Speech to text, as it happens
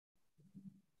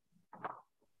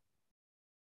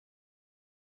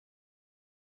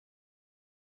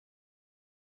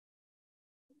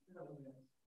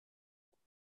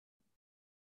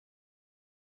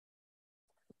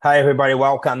Hi, everybody.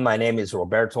 Welcome. My name is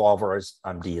Roberto Alvarez.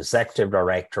 I'm the Executive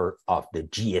Director of the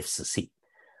GFCC.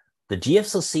 The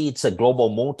GFCC, it's a global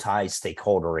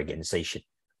multi-stakeholder organization.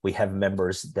 We have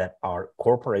members that are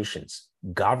corporations,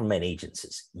 government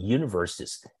agencies,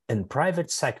 universities, and private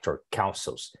sector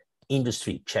councils,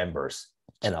 industry chambers,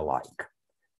 and alike.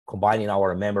 Combining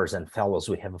our members and fellows,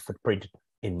 we have a footprint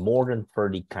in more than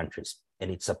 30 countries,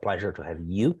 and it's a pleasure to have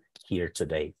you here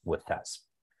today with us.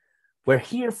 We're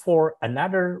here for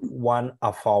another one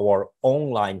of our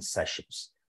online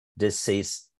sessions. This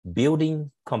is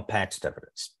Building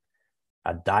Competitiveness,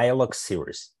 a dialogue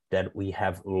series that we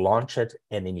have launched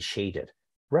and initiated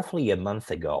roughly a month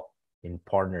ago in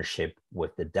partnership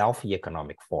with the Delphi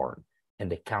Economic Forum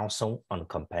and the Council on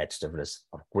Competitiveness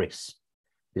of Greece.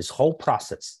 This whole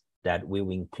process that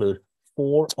will include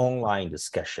 4 online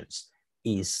discussions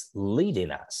is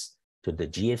leading us to the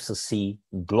GFCC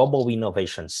Global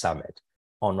Innovation Summit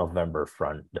on November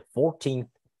from the 14th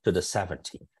to the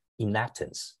 17th in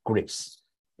Athens, Greece,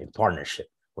 in partnership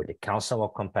with the Council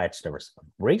of Competitiveness of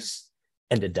Greece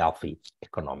and the Delphi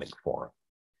Economic Forum.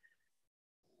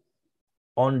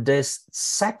 On this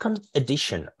second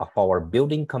edition of our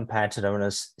Building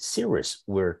Competitiveness series,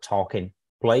 we're talking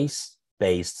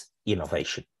place-based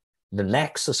innovation, the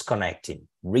nexus connecting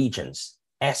regions,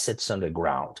 assets on the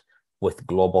ground with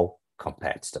global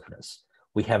competitiveness.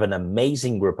 We have an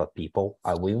amazing group of people.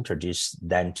 I will introduce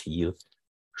them to you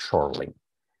shortly.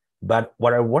 But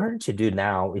what I wanted to do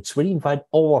now, it's really invite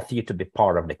all of you to be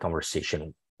part of the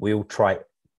conversation. We'll try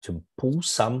to pull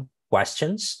some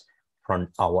questions from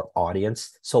our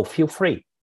audience. So feel free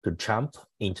to jump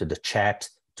into the chat,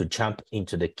 to jump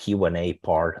into the Q&A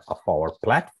part of our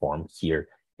platform here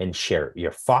and share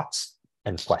your thoughts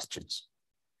and questions.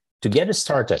 To get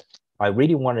started, I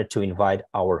really wanted to invite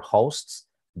our hosts,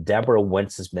 Deborah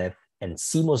Wentz-Smith and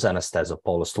Simos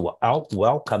Anastasopoulos, to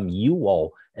welcome you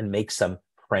all and make some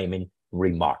framing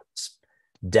remarks.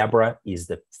 Deborah is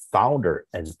the founder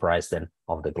and president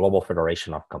of the Global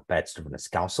Federation of Competitiveness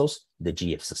Councils, the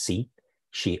GFCC.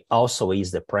 She also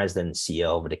is the president and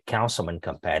CEO of the Council on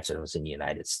Competitiveness in the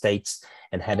United States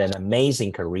and had an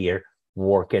amazing career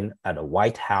working at the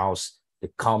White House,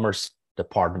 the Commerce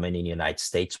Department in the United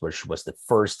States, where she was the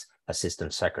first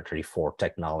Assistant Secretary for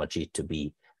Technology to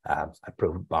be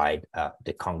approved by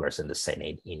the Congress and the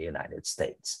Senate in the United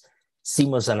States.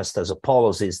 Simos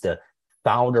Anastasopoulos is the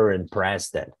founder and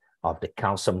president of the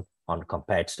Council on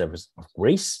Competitiveness of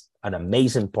Greece, an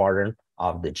amazing partner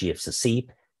of the GFCC.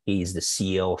 He is the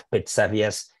CEO of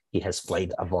Pitsavias. He has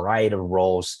played a variety of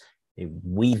roles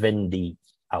within the,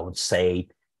 I would say,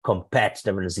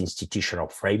 competitiveness institutional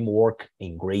framework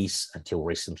in Greece. Until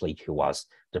recently, he was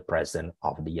the president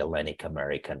of the Hellenic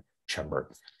American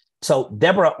Chamber. So,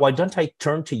 Deborah, why don't I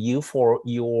turn to you for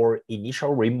your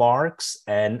initial remarks,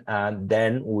 and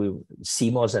then we'll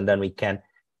Simos, and then we can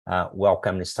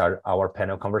welcome and start our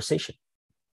panel conversation.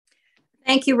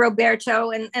 Thank you,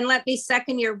 Roberto. And let me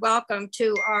second your welcome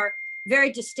to our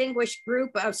very distinguished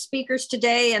group of speakers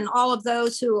today and all of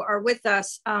those who are with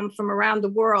us from around the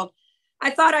world. I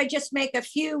thought I'd just make a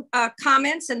few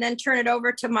comments and then turn it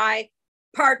over to my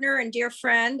partner and dear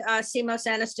friend, Simos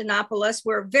Anastasopoulos.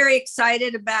 We're very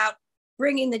excited about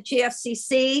bringing the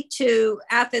GFCC to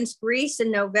Athens, Greece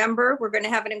in November. We're going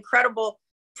to have an incredible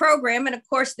program. And of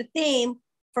course, the theme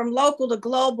from local to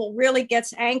global really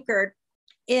gets anchored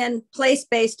in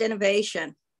place-based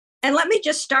innovation. And let me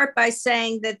just start by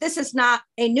saying that this is not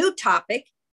a new topic.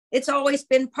 It's always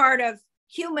been part of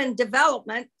human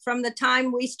development from the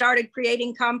time we started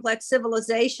creating complex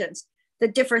civilizations. The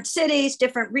different cities,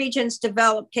 different regions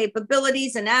develop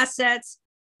capabilities and assets,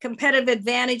 competitive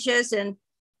advantages in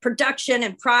production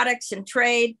and products and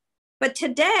trade. But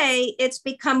today, it's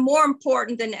become more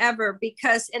important than ever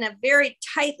because in a very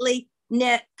tightly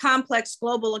knit, complex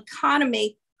global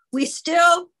economy, we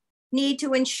still need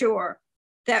to ensure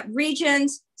that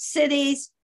regions,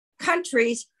 cities,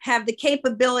 countries have the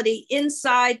capability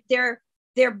inside their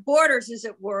borders, as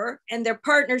it were, and their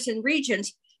partners in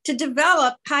regions to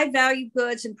develop high-value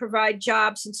goods and provide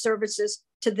jobs and services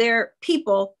to their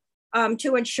people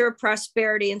to ensure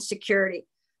prosperity and security.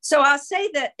 So I'll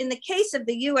say that in the case of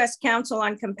the U.S. Council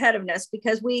on Competitiveness,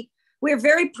 because we're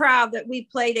very proud that we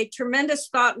played a tremendous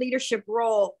thought leadership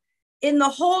role in the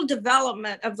whole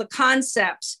development of the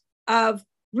concepts of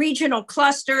regional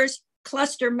clusters,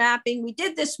 cluster mapping. We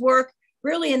did this work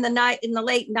really in the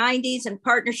late 90s in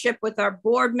partnership with our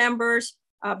board members,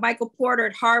 Michael Porter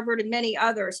at Harvard and many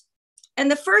others. And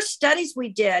the first studies we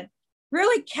did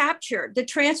really captured the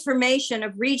transformation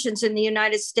of regions in the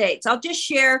United States. I'll just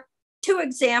share two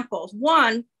examples.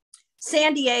 One,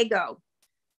 San Diego.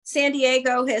 San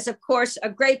Diego is, of course, a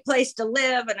great place to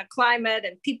live and a climate,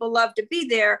 and people love to be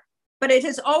there, but it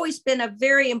has always been a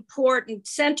very important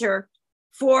center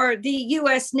for the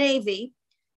US Navy,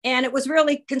 and it was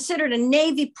really considered a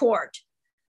Navy port.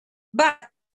 But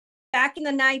back in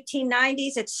the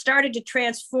 1990s, it started to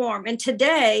transform, and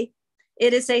today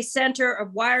it is a center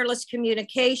of wireless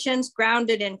communications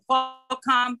grounded in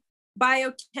Qualcomm,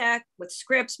 biotech, with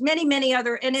Scripps, many, many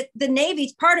other, and the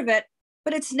Navy's part of it,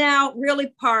 but it's now really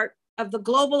part of the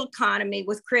global economy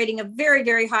with creating a very,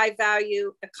 very high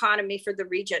value economy for the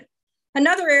region.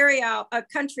 Another area, a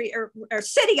country or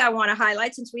city I want to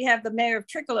highlight, since we have the mayor of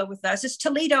Tricolo with us, is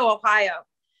Toledo, Ohio.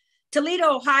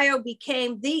 Toledo, Ohio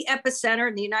became the epicenter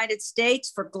in the United States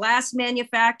for glass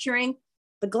manufacturing.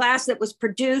 The glass that was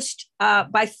produced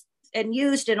and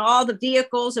used in all the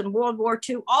vehicles in World War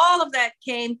II, all of that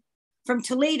came from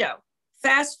Toledo.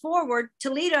 Fast forward,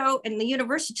 Toledo and the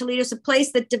University of Toledo is a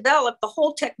place that developed the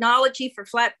whole technology for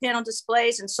flat panel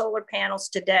displays and solar panels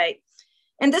today.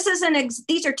 And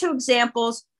these are two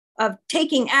examples of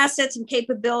taking assets and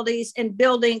capabilities and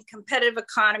building competitive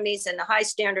economies and a high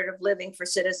standard of living for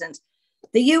citizens.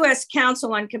 The U.S.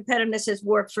 Council on Competitiveness has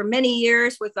worked for many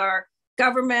years with our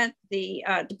government, the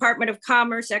Department of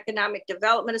Commerce, Economic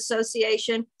Development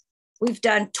Association. We've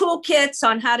done toolkits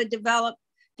on how to develop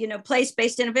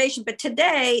place-based innovation. But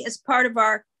today, as part of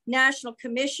our National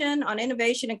Commission on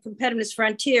Innovation and Competitiveness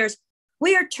Frontiers,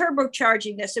 we are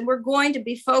turbocharging this, and we're going to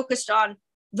be focused on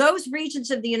those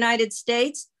regions of the United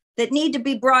States that need to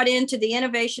be brought into the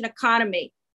innovation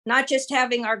economy, not just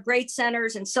having our great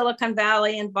centers in Silicon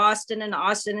Valley and Boston and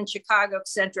Austin and Chicago, et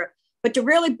cetera, but to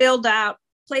really build out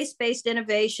place-based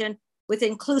innovation with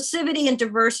inclusivity and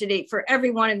diversity for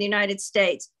everyone in the United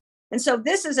States. And so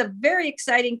this is a very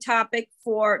exciting topic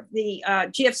for the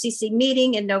GFCC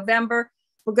meeting in November.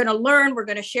 We're going to learn, we're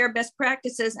going to share best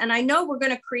practices, and I know we're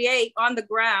going to create on the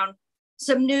ground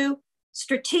some new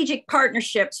strategic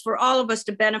partnerships for all of us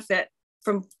to benefit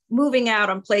from moving out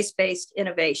on place-based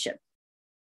innovation.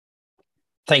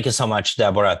 Thank you so much,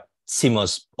 Deborah.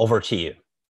 Simos, over to you.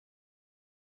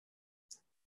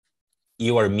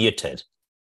 You are muted,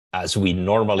 as we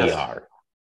normally are.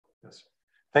 Yes.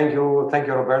 Thank you,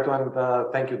 Roberto,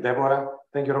 and thank you, Deborah.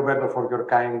 Thank you, Roberto, for your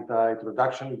kind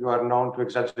introduction. You are known to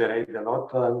exaggerate a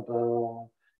lot, and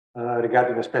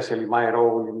regarding especially my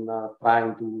role in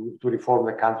trying to reform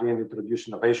the country and introduce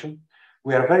innovation.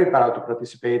 We are very proud to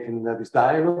participate in this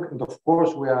dialogue, and of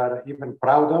course, we are even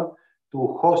prouder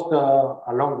to host,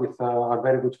 along with our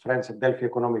very good friends at Delphi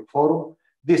Economic Forum,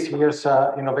 this year's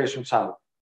Innovation Summit.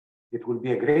 It will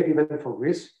be a great event for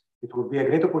Greece. It will be a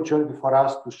great opportunity for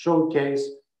us to showcase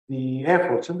the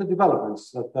efforts and the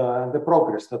developments and the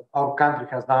progress that our country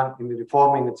has done in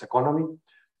reforming its economy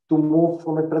to move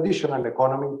from a traditional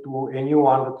economy to a new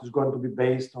one that is going to be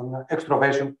based on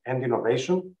extroversion and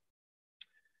innovation.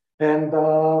 And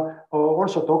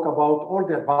also talk about all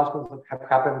the advancements that have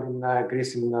happened in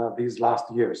Greece in these last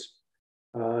years.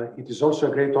 It is also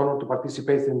a great honor to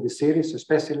participate in this series,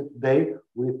 especially today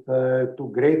with two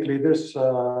great leaders,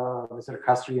 Mr.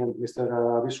 Hasri and Mr.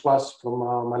 Viswas from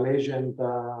Malaysia and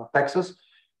Texas.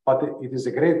 But it is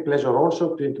a great pleasure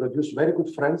also to introduce very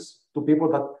good friends, two people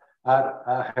that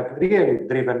have really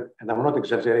driven, and I'm not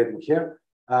exaggerating here,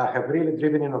 have really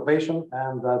driven innovation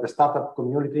and the startup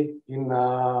community in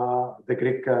the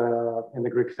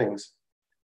Greek things.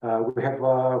 We have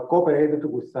cooperated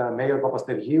with Mayor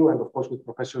Papasteriou and of course with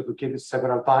Professor Doukidis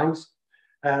several times.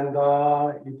 And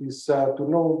it is to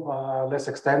no less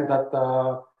extent that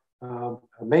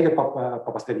Mayor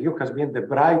Papasteriou has been the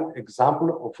bright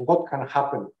example of what can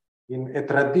happen in a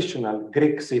traditional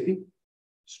Greek city,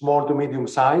 small to medium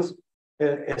size,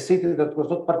 a city that was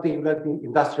not particularly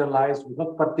industrialized, with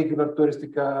not particular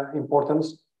touristic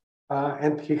importance.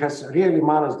 And he has really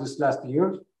managed this last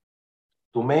year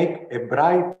to make a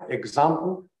bright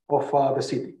example of the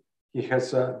city. He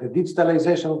has the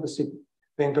digitalization of the city.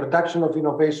 The introduction of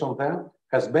innovation there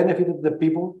has benefited the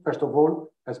people, first of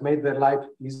all, has made their life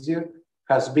easier,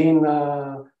 has been,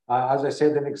 as I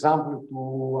said, an example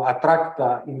to attract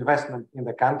investment in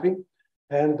the country,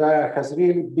 and has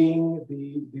really been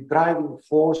the driving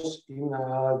force in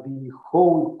the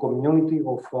whole community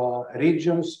of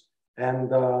regions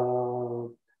and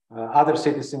other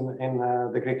cities in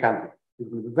the Greek country.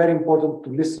 It will be very important to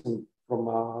listen from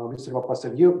Mr.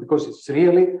 Papasteriou because it's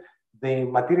really the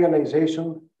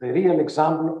materialization, the real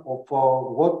example of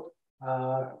what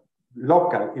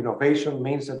local innovation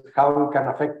means and how it can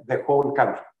affect the whole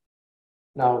country.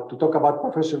 Now, to talk about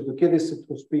Professor Doukidis, it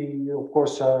must be, of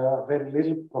course, very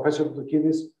little. Professor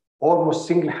Doukidis almost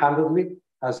single-handedly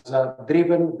has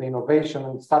driven the innovation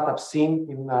and startup scene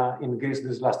in Greece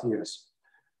these last years.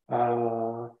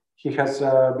 He has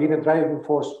been a driving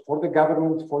force for the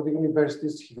government, for the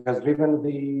universities. He has driven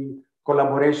the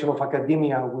collaboration of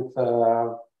academia with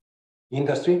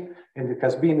industry, and it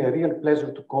has been a real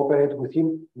pleasure to cooperate with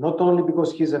him, not only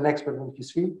because he's an expert in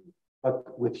his field,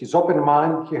 but with his open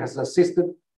mind, he has assisted,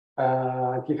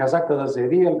 he has acted as a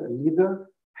real leader,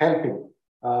 helping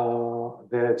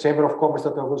the Chamber of Commerce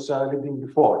that I was leading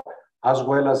before, as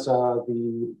well as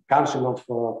the Council of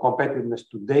Competitiveness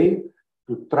today,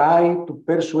 to try to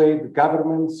persuade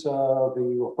governments,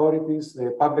 the authorities,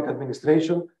 the public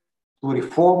administration to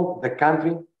reform the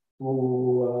country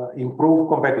to improve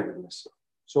competitiveness.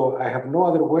 So I have no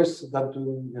other words than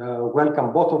to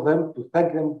welcome both of them, to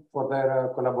thank them for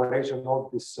their collaboration all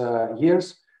these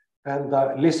years, and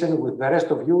listen with the rest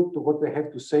of you to what they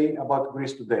have to say about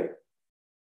Greece today.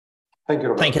 Thank you,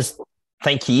 Roberto.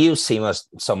 Thank you, Simos,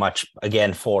 so much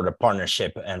again for the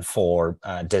partnership and for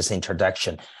this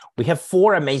introduction. We have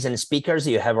four amazing speakers.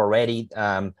 You have already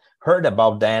heard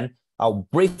about them. I'll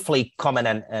briefly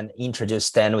comment and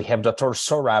introduce them. We have Dr.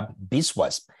 Saurabh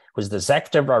Biswas, who is the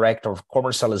Executive Director of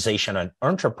Commercialization and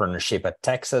Entrepreneurship at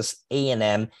Texas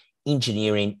A&M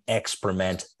Engineering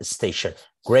Experiment Station.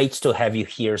 Great to have you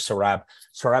here, Saurabh.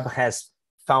 Saurabh has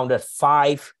founded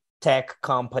 5 tech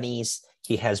companies.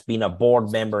 He has been a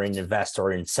board member and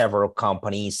investor in several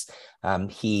companies.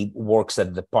 He works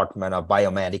at the Department of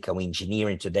Biomedical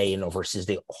Engineering today and oversees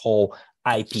the whole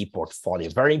IP portfolio.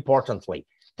 Very importantly,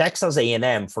 Texas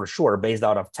A&M, for sure, based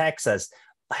out of Texas,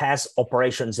 has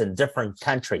operations in different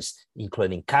countries,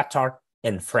 including Qatar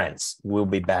and France. We'll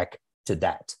be back to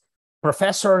that.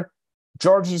 Professor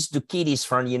Georgios Doukidis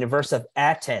from the University of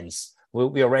Athens.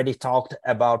 We already talked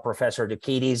about Professor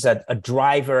Doukidis,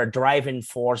 a driving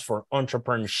force for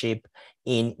entrepreneurship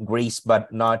in Greece,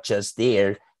 but not just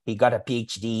there. He got a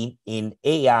PhD in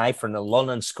AI from the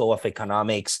London School of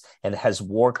Economics and has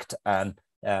worked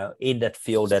in that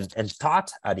field and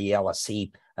taught at the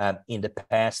LSE in the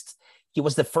past. He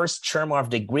was the first chairman of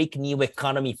the Greek New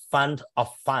Economy Fund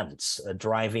of Funds,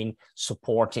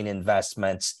 supporting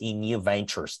investments in new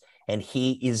ventures. And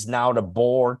he is now the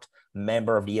board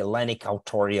member of the Hellenic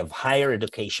Authority of Higher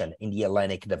Education in the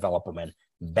Hellenic Development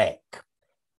Bank.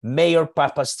 Mayor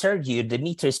Papastergiou,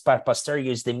 Dimitris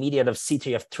Papastergiou, is the mayor of the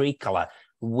city of Trikala,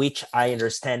 which I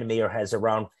understand mayor has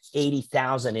around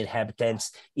 80,000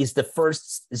 inhabitants, is the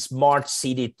first smart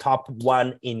city, top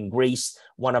 1 in Greece,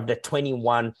 one of the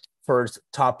 21 first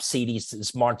top cities,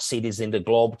 smart cities in the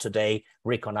globe today,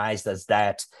 recognized as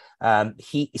that.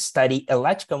 He studied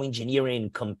electrical engineering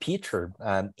and computer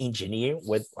engineering,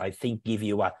 with, I think, give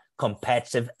you a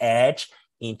competitive edge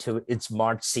into its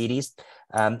smart cities.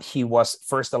 He was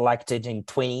first elected in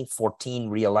 2014,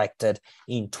 re-elected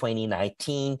in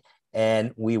 2019,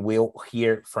 and we will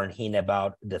hear from him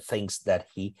about the things that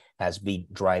he has been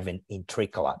driving in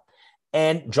Trikala.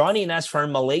 And joining us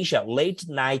from Malaysia, late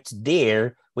night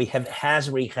there, we have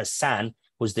Hazri Hassan,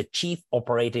 who's the Chief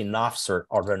Operating Officer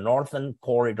of the Northern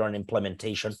Corridor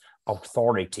Implementation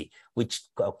Authority, which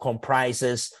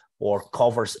comprises or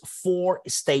covers 4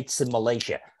 states in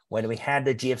Malaysia. When we had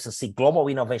the GFCC Global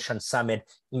Innovation Summit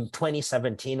in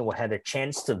 2017, we had a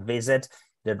chance to visit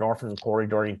the Northern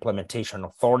Corridor Implementation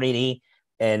Authority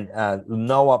and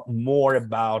know more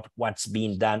about what's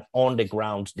being done on the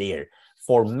ground there.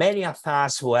 For many of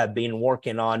us who have been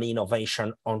working on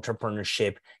innovation,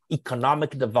 entrepreneurship,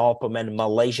 economic development,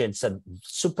 Malaysia, it's a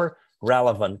super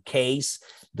relevant case.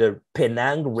 The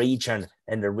Penang region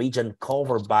and the region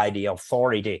covered by the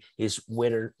authority is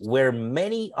where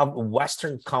many of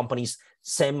Western companies,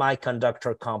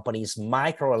 semiconductor companies,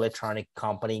 microelectronic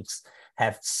companies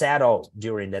have settled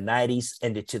during the 90s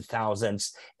and the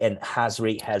 2000s, and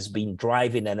Hazri has been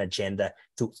driving an agenda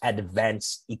to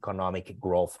advance economic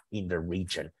growth in the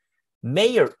region.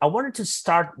 Mayor, I wanted to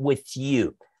start with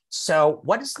you. So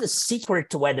what is the secret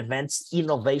to advance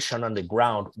innovation on the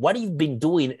ground? What have you been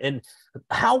doing, and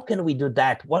how can we do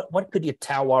that? What could you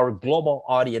tell our global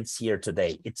audience here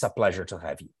today? It's a pleasure to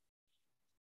have you.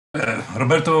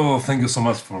 Roberto, thank you so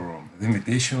much for the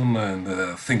invitation, and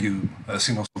thank you,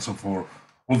 Simos, also for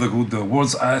all the good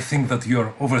words. I think that you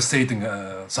are overstating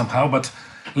somehow, but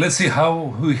let's see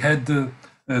how we had to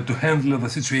handle the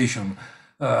situation.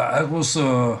 I was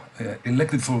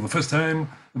elected for the first time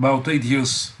about 8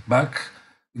 years back,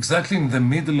 exactly in the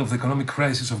middle of the economic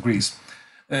crisis of Greece.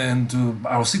 And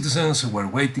our citizens were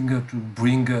waiting to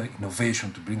bring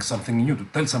innovation, to bring something new, to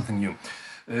tell something new.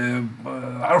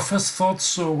 Our first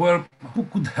thoughts were, who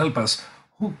could help us?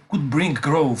 Who could bring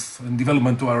growth and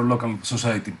development to our local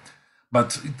society?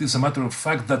 But it is a matter of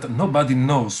fact that nobody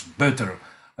knows better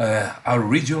our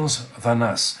regions than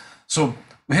us. So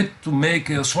we had to make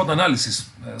a SWOT analysis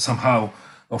somehow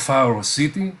of our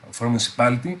city, of our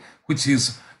municipality, which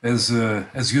is,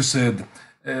 as you said,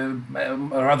 a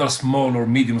rather small or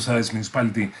medium-sized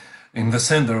municipality in the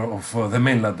center of the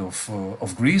mainland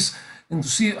of Greece, and to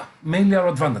see mainly our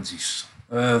advantages.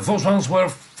 Those ones were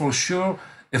for sure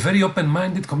a very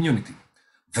open-minded community.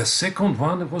 The second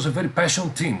one was a very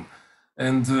passionate team.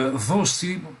 And those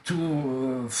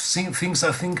two things,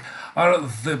 I think, are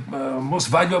the most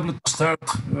valuable to start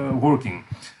working.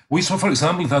 We saw, for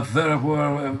example, that there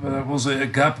was a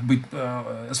gap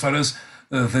as far as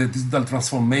the digital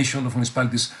transformation of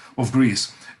municipalities of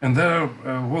Greece. And there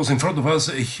was in front of us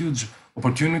a huge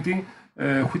opportunity,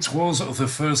 which was the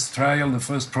first trial, the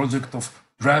first project of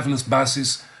driverless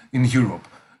buses in Europe.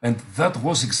 And that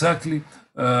was exactly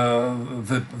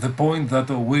the point that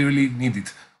we really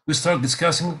needed. We started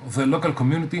discussing the local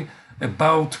community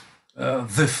about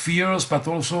the fears, but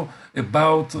also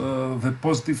about the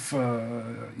positive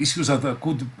issues that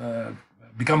could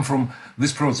become from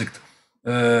this project.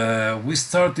 We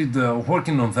started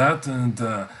working on that, and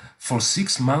for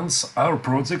 6 months, our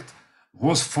project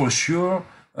was for sure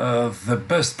the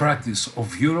best practice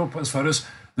of Europe as far as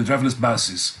the driverless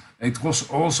buses. It was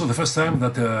also the first time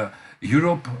that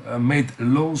Europe made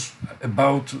laws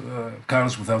about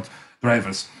cars without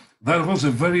drivers. That was a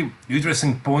very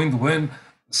interesting point when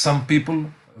some people,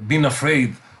 being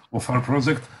afraid of our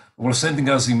project, were sending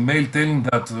us email telling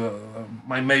that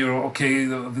my mayor, okay,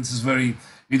 this is very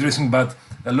interesting, but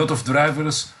a lot of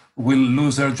drivers will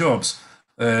lose their jobs.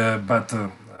 But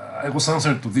I was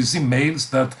answering to these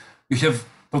emails that you have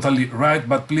totally right,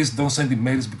 but please don't send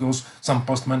emails because some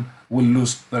postmen will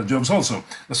lose their jobs also.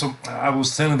 So I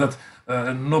was telling that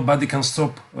nobody can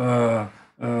stop,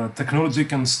 technology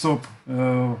can stop,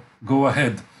 go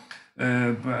ahead.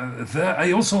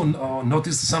 I also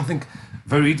noticed something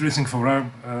very interesting for our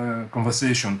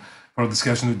conversation, for our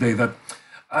discussion today, that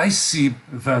I saw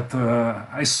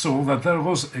that there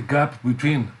was a gap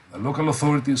between the local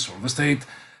authorities or the state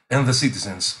and the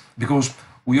citizens, because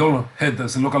we all had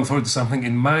as the local authorities something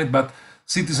in mind, but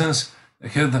citizens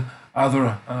had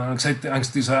other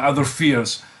anxieties, other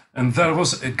fears, and there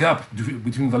was a gap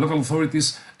between the local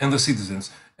authorities and the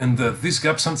citizens. And this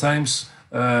gap sometimes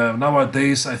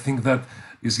nowadays, I think that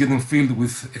is getting filled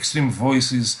with extreme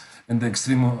voices and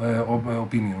extreme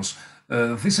opinions.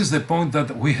 This is the point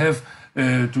that we have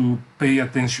to pay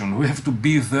attention. We have to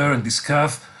be there and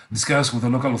discuss with the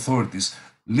local authorities,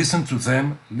 listen to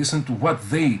them, listen to what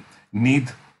they need,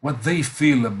 what they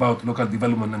feel about local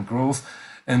development and growth,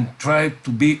 and try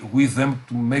to be with them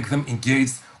to make them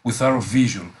engaged with our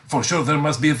vision. For sure, there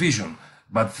must be a vision,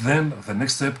 but then the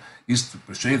next step is to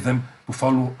persuade them to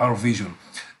follow our vision.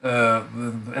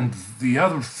 And the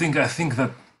other thing I think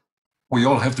that we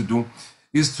all have to do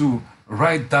is to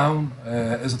write down,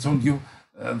 as I told you,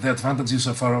 the advantages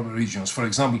of our regions. For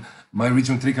example, my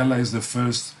region Trikala is the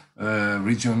first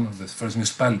region, the first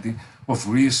municipality of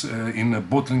Greece in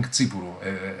bottling tsipuro,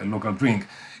 a local drink.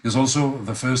 It's also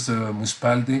the first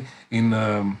municipality in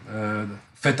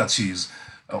feta cheese.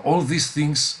 All these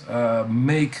things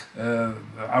make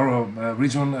our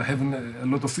region having a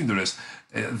lot of interest.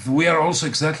 We are also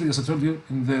exactly, as I told you,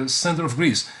 in the center of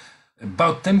Greece.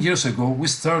 About 10 years ago, we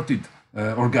started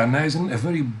organizing a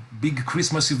very big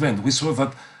Christmas event. We saw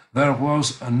that there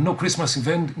was no Christmas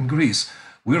event in Greece.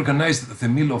 We organized the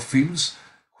Meal of Fields,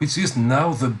 which is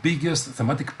now the biggest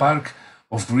thematic park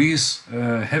of Greece,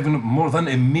 having more than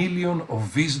 1 million of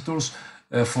visitors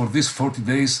for these 40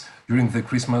 days during the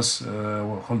Christmas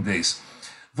holidays.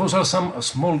 Those are some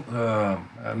small,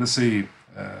 let's say,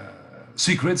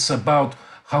 secrets about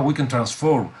how we can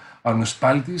transform our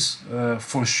municipalities.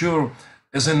 For sure,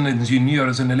 as an engineer,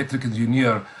 as an electric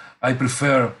engineer, I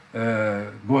prefer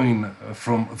going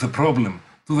from the problem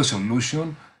to the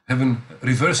solution, having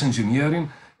reverse engineering,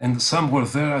 and somewhere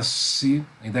there I see,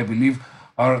 and I believe,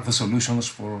 are the solutions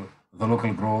for the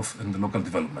local growth and the local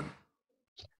development.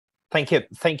 Thank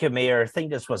you, Mayor. I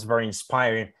think this was very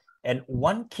inspiring. And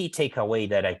one key takeaway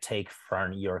that I take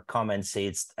from your comments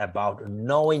is about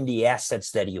knowing the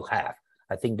assets that you have.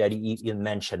 I think that you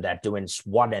mentioned that doing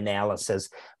SWOT analysis,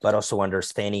 but also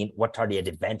understanding what are the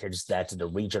advantages that the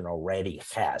region already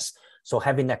has. So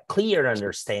having a clear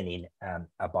understanding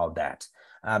about that.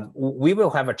 We will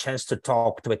have a chance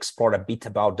to explore a bit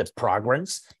about the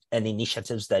programs and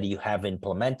initiatives that you have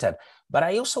implemented. But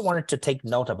I also wanted to take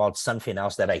note about something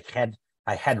else that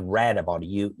I had read about.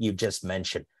 You just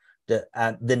mentioned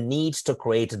the need to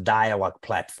create dialogue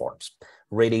platforms,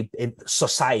 really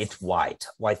society-wide.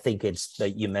 Well, I think it's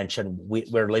that you mentioned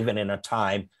we're living in a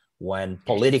time when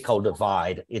political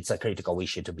divide, it's a critical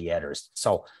issue to be addressed.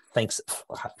 So thanks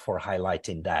for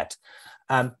highlighting that.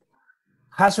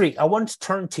 Hasri, I want to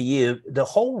turn to you. The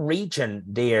whole region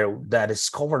there that is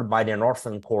covered by the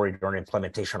Northern Corridor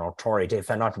Implementation Authority, if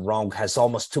I'm not wrong, has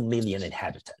almost 2 million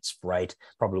inhabitants, right?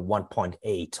 Probably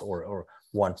 1.8 or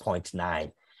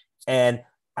 1.9. And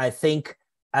I think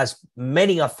as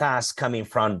many of us coming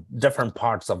from different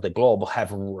parts of the globe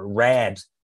have read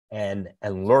and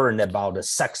learned about the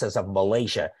success of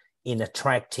Malaysia in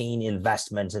attracting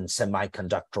investments in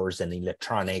semiconductors and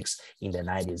electronics in the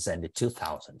 90s and the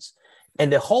 2000s.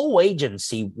 And the whole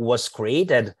agency was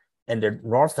created in the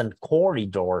Northern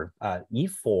Corridor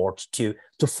effort to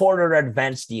further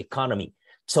advance the economy.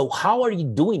 So how are you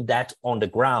doing that on the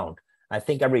ground? I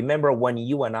think I remember when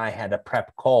you and I had a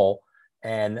prep call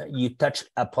and you touched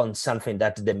upon something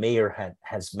that the mayor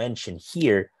has mentioned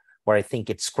here, where I think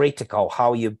it's critical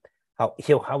how you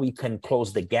can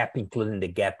close the gap, including the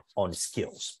gap on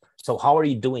skills. So how are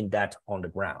you doing that on the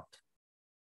ground?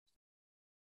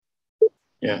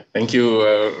 Yeah, thank you,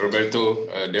 Roberto,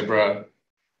 Deborah,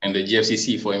 and the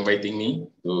GFCC for inviting me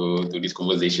to this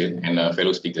conversation and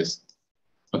fellow speakers.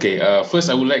 Okay, first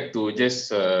I would like to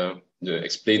just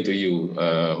explain to you,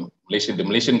 the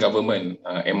Malaysian government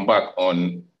embarked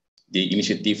on the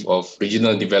initiative of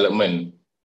regional development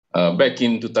back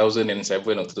in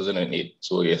 2007 or 2008.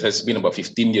 So it has been about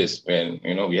 15 years when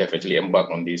we have actually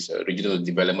embarked on this regional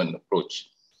development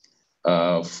approach.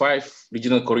 5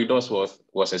 regional corridors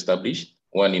was established,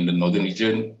 one in the northern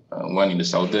region, one in the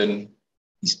southern,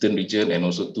 eastern region, and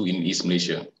also 2 in East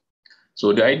Malaysia.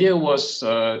 So the idea was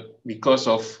because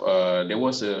of there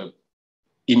was a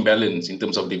imbalance in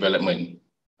terms of development.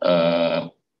 There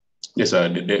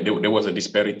was a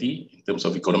disparity in terms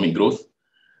of economic growth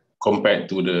compared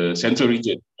to the central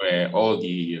region, where all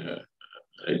the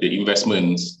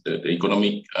investments, the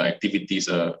economic activities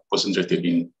are concentrated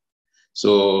in.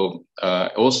 So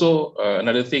also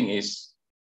another thing is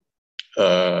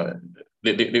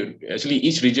actually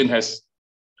each region has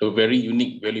a very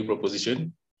unique value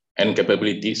proposition and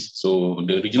capabilities. So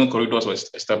the regional corridors was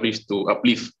established to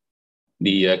uplift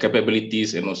the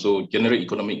capabilities and also generate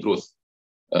economic growth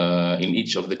in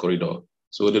each of the corridor.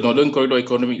 So the Northern Corridor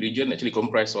Economic Region actually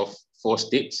comprised of 4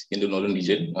 states in the northern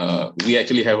region. We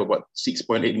actually have about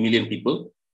 6.8 million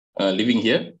people living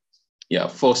here. Yeah,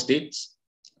 4 states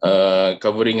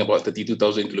covering about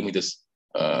 32,000 kilometers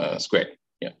squared.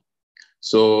 Yeah.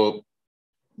 So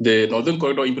the Northern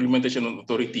Corridor Implementation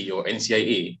Authority, or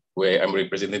NCIA, where I'm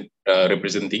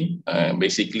representing,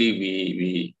 basically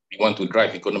we want to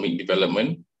drive economic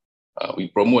development. We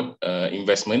promote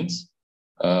investments,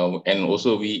 and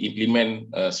also we implement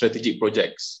strategic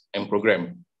projects and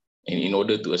programs in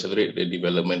order to accelerate the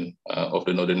development of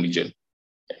the northern region.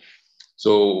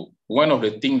 So one of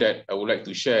the things that I would like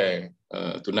to share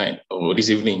tonight or this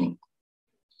evening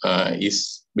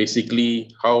is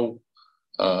basically how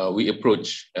we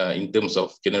approach in terms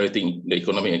of generating the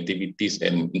economic activities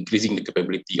and increasing the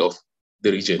capability of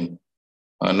the region.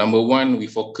 Number one, we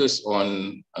focus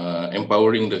on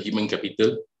empowering the human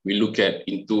capital. We look at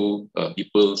into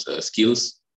people's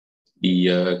skills,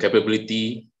 the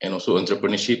capability, and also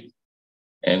entrepreneurship.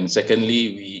 And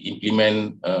secondly, we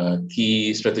implement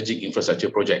key strategic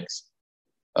infrastructure projects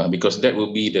because that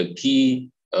will be the key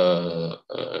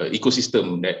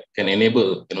ecosystem that can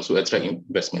enable and also attract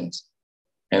investments.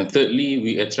 And thirdly,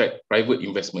 we attract private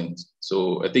investments.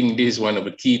 So I think this is one of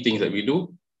the key things that we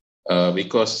do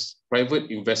because private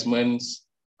investments,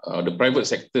 the private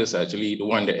sectors are actually the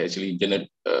one that actually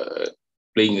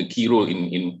playing a key role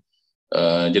in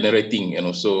generating and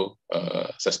also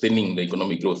sustaining the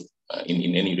economic growth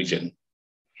in any region.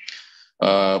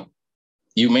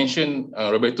 You mentioned,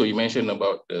 Roberto, you mentioned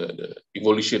about the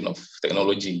evolution of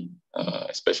technology,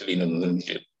 especially in the northern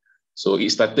region. So it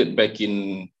started back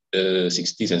in the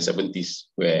 60s and 70s,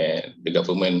 where the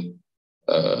government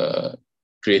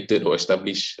created or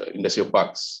established industrial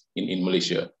parks in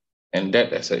Malaysia. And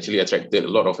that has actually attracted a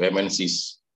lot of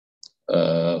MNCs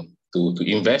to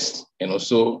invest and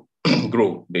also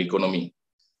grow the economy.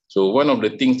 So one of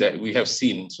the things that we have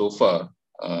seen so far,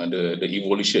 the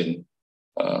evolution,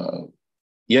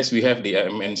 yes, we have the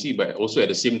MNC, but also at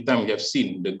the same time, we have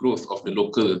seen the growth of the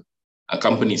local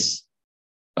companies.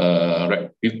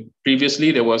 Right.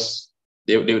 Previously, they were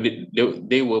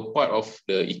part of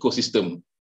the ecosystem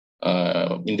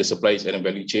in the supply and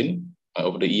value chain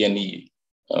of the E&E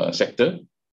sector,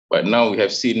 but now we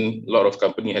have seen a lot of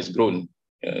company has grown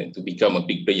to become a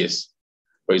big players.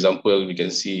 For example, we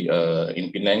can see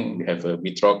in Penang we have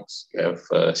Vitrox, we have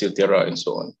Silterra, and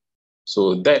so on.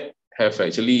 So that have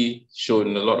actually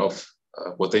shown a lot of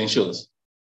potentials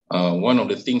one of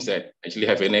the things that actually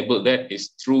have enabled that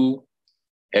is through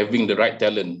having the right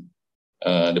talent,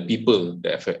 the people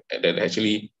that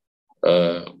actually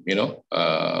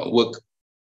work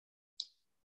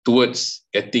towards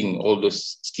getting all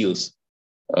those skills,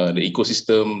 the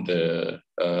ecosystem,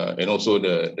 and also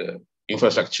the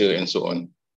infrastructure and so on.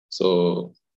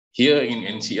 So here in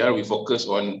NCR, we focus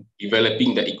on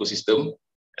developing the ecosystem,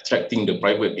 attracting the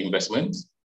private investments,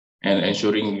 and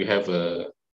ensuring we have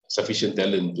sufficient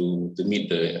talent to meet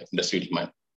the industry demand.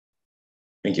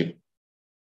 Thank you.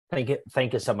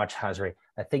 Thank you so much, Hazri.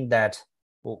 I think that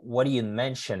what you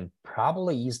mentioned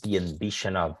probably is the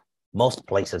ambition of most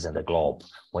places in the globe.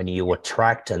 When you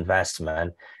attract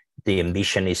investment, the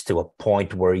ambition is to a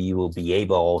point where you will be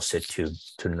able also to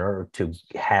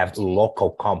have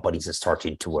local companies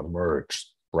starting to emerge,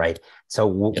 right? So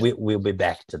we'll be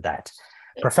back to that.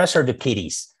 Professor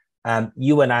Dukitis,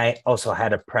 you and I also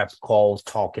had a prep call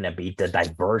talking a bit the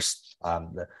diverse,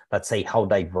 let's say how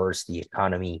diverse the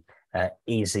economy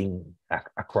is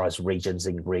across regions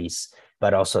in Greece,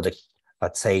 but also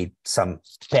let's say some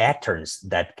patterns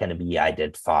that can be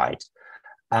identified.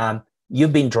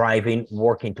 You've been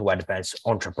working to advance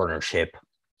entrepreneurship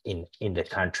in the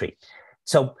country.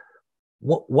 So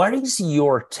what is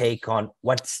your take on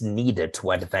what's needed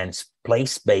to advance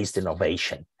place-based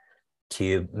innovation,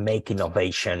 to make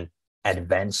innovation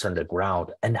advance on the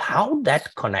ground, and how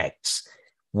that connects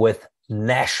with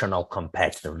national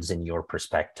competitiveness in your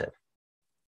perspective?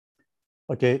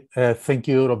 Okay, thank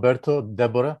you, Roberto,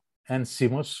 Deborah, and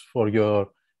Simos for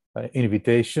your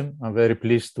invitation. I'm very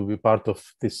pleased to be part of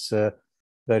this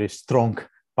very strong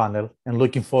panel and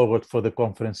looking forward for the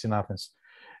conference in Athens.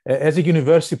 As a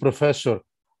university professor,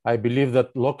 I believe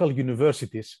that local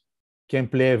universities can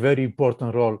play a very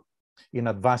important role in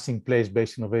advancing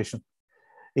place-based innovation.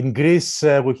 In Greece,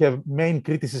 we have main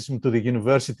criticism to the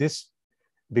universities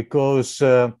because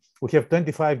we have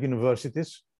 25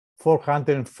 universities,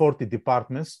 440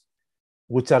 departments,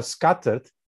 which are scattered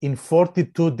in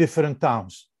 42 different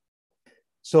towns.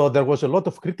 So there was a lot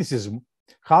of criticism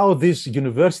how these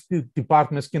university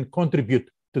departments can contribute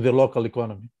to the local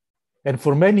economy. And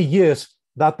for many years,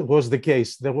 that was the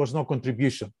case. There was no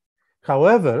contribution.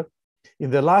 However,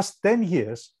 in the last 10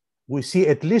 years, we see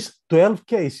at least 12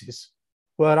 cases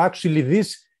where actually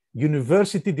these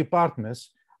university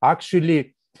departments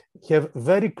actually have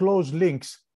very close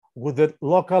links with the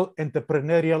local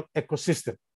entrepreneurial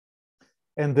ecosystem.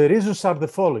 And the reasons are the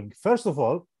following. First of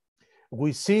all,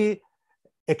 we see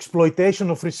exploitation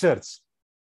of research,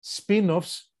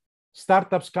 spin-offs,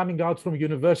 startups coming out from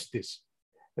universities.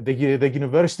 The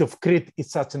University of Crete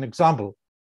is such an example.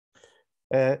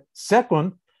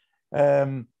 Second,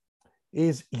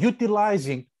 is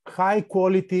utilizing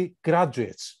high-quality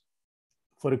graduates.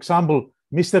 For example,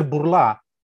 Mr. Bourla,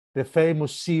 the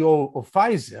famous CEO of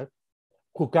Pfizer,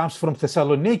 who comes from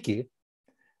Thessaloniki,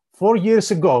 4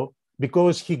 years ago,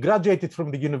 because he graduated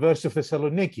from the University of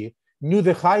Thessaloniki, knew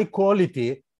the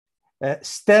high-quality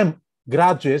STEM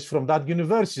graduates from that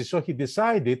university. So he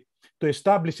decided to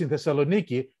establish in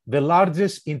Thessaloniki the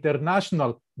largest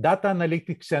international data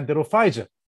analytics center of Pfizer.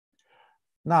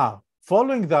 Now,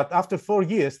 following that, after 4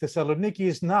 years, Thessaloniki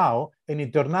is now an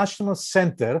international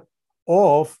center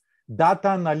of data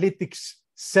analytics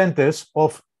centers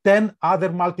of 10 other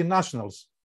multinationals,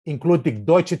 including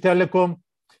Deutsche Telekom,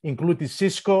 including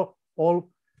Cisco, all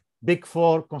big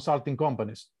 4 consulting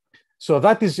companies. So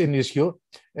that is an issue.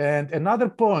 And another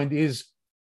point is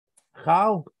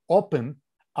how open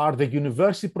are the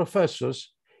university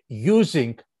professors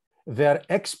using their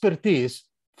expertise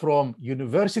from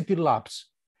university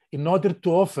labs in order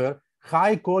to offer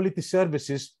high quality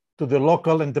services to the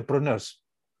local entrepreneurs.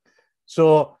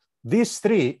 So these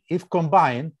 3, if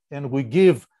combined, and we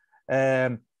give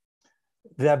the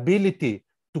ability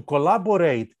to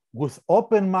collaborate with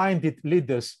open-minded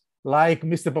leaders like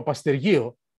Mr.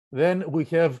 Papastergiou, then we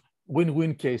have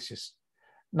win-win cases.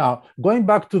 Now, going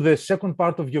back to the second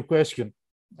part of your question,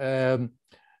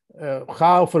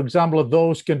 how, for example,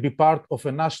 those can be part of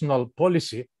a national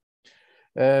policy,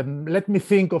 let me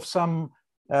think of some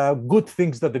good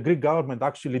things that the Greek government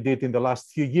actually did in the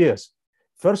last few years.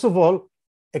 First of all,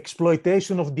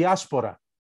 exploitation of diaspora.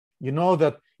 You know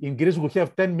that in Greece, we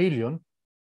have 10 million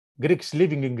Greeks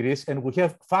living in Greece, and we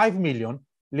have 5 million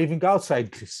living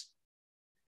outside Greece.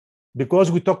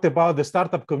 Because we talked about the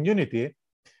startup community,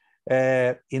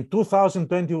 in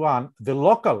 2021, the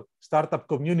local startup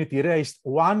community raised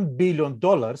 $1 billion.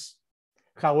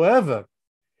 However,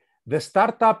 the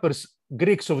startuppers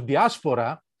Greeks of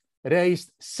diaspora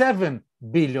raised $7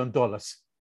 billion.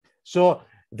 So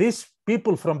these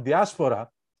people from diaspora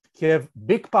have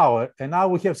big power, and now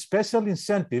we have special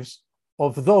incentives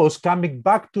of those coming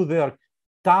back to their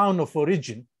town of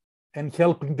origin and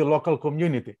helping the local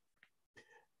community.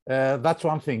 That's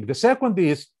one thing. The second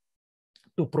is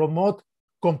to promote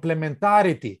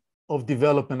complementarity of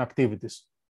development activities.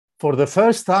 For the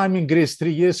first time in Greece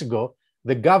 3 years ago,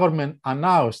 the government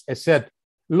announced and said,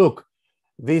 look,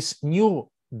 this new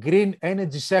green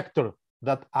energy sector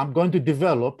that I'm going to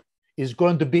develop is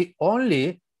going to be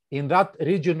only in that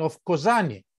region of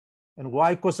Kozani. And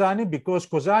why Kozani? Because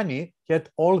Kozani had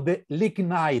all the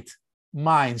lignite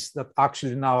mines that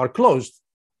actually now are closed.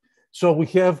 So we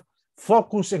have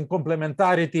focus and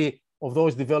complementarity of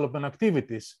those development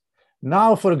activities.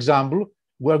 Now, for example,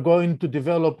 we're going to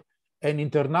develop an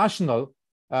international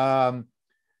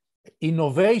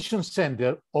innovation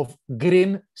center of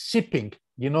green shipping.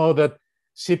 You know that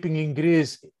shipping in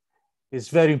Greece is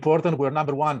very important. We're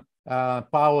number one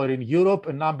power in Europe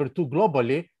and number two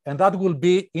globally, and that will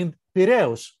be in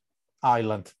Piraeus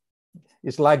Island.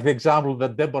 It's like the example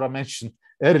that Deborah mentioned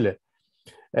earlier.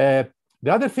 The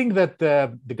other thing that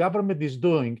the government is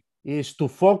doing is to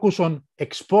focus on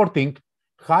exporting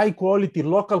high quality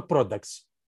local products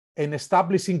and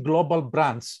establishing global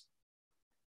brands.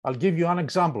 I'll give you an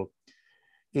example.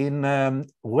 In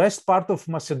west part of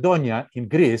Macedonia, in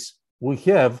Greece, we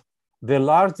have the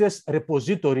largest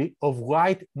repository of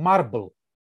white marble.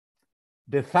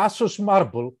 The Thassos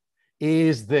marble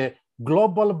is the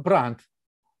global brand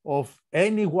of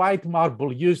any white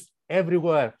marble used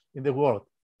everywhere in the world.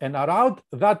 And around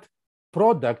that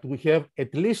product, we have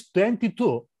at least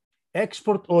 22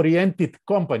 export-oriented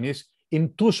companies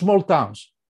in 2 small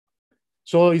towns.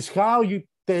 So it's how you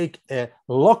take a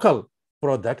local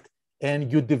product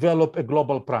and you develop a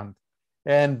global brand.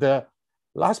 And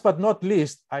last but not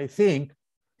least, I think,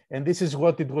 and this is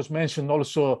what it was mentioned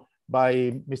also by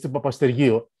Mr.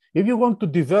 Papastergiou, if you want to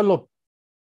develop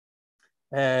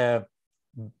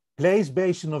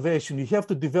place-based innovation, you have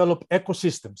to develop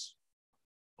ecosystems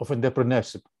of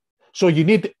entrepreneurship. So you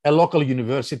need a local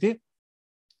university,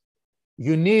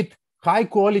 you need high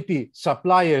quality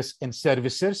suppliers and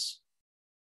services,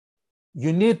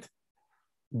 you need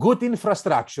good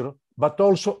infrastructure, but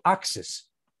also access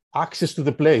to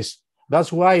the place.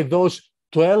 That's why those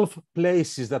 12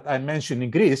 places that I mentioned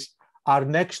in Greece are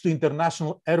next to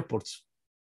international airports.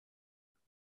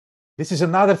 This is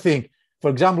another thing. For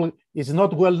example, it's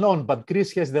not well known, but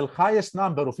Greece has the highest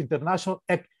number of international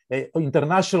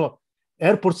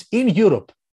airports in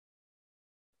Europe.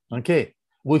 Okay,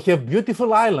 we have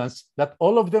beautiful islands that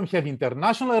all of them have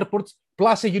international airports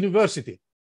plus a university.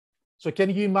 So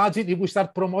can you imagine if we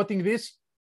start promoting this?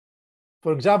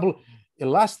 For example,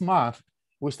 last month,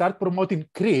 we start promoting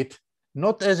Crete,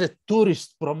 not as a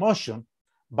tourist promotion,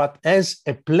 but as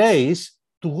a place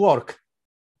to work.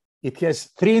 It has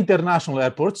 3 international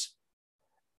airports,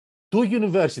 2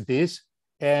 universities,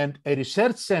 and a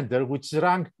research center, which is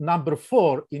ranked number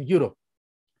 4 in Europe.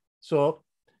 So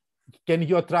can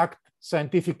you attract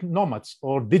scientific nomads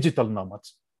or digital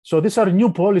nomads? So these are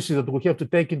new policies that we have to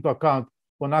take into account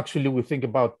when actually we think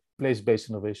about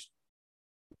place-based innovation.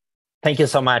 Thank you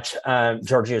so much,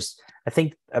 Georgios. I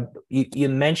think you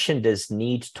mentioned this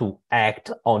need to act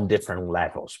on different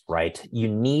levels, right? You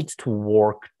need to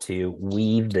work to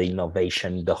weave the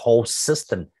innovation, the whole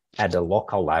system at the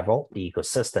local level, the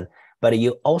ecosystem, but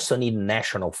you also need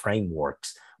national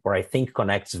frameworks, where I think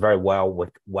connects very well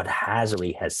with what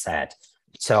Hazari has said.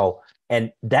 So,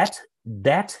 and that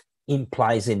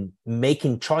implies in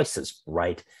making choices,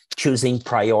 right? Choosing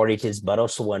priorities, but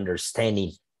also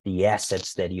understanding the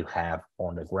assets that you have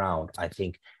on the ground, I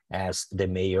think, as the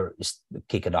mayor is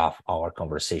kicked off our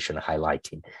conversation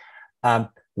highlighting.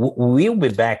 We'll be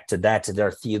back to that. There are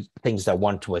a few things I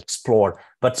want to explore,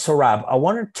 but Saurabh, I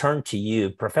want to turn to you.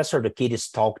 Professor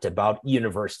Dokidis talked about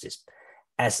universities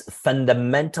as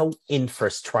fundamental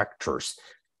infrastructures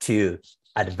to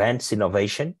advance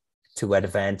innovation, to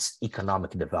advance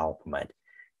economic development.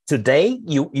 Today,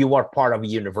 you are part of a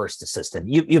university system.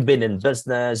 You've been in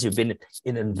business, you've been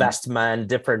in investment,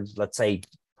 different, let's say,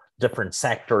 different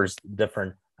sectors,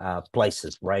 different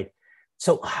places, right?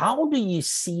 So how do you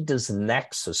see this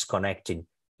nexus connecting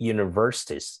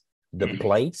universities, the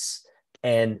place,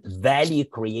 and value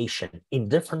creation in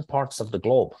different parts of the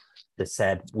globe? That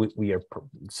said, we are,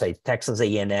 say, Texas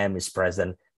A&M is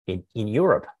present in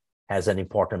Europe, has an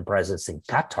important presence in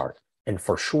Qatar, and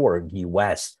for sure in the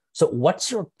US. So what's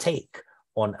your take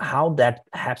on how that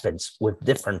happens with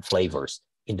different flavors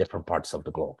in different parts of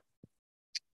the globe?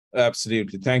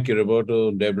 Absolutely. Thank you,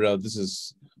 Roberto, Deborah. This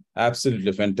is absolutely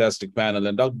a fantastic panel.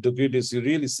 And Dr. Dokidis, you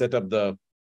really set up the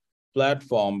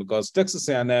platform because Texas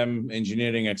A&M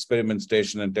Engineering Experiment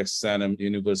Station and Texas A&M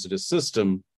University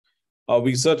System,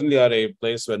 we certainly are a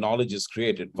place where knowledge is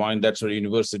created. Fine, that's where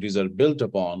universities are built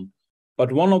upon.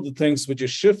 But one of the things which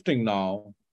is shifting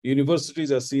now,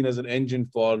 universities are seen as an engine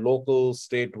for local,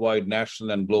 statewide,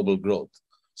 national, and global growth.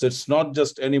 So it's not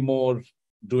just anymore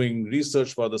doing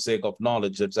research for the sake of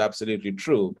knowledge. That's absolutely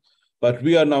true. But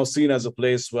we are now seen as a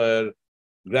place where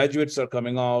graduates are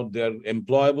coming out, they're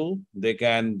employable, they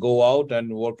can go out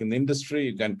and work in the industry,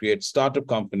 you can create startup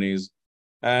companies.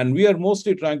 And we are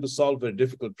mostly trying to solve very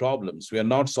difficult problems. We are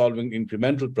not solving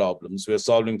incremental problems. We are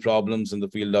solving problems in the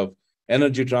field of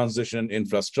energy transition,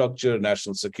 infrastructure,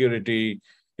 national security.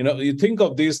 You think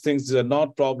of these things, these are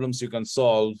not problems you can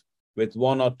solve with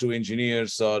one or two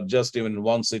engineers or just even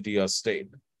one city or state.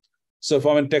 So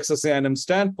from a Texas A&M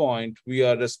standpoint, we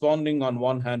are responding on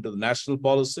one hand to the national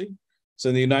policy. So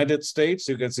in the United States,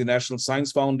 you can see National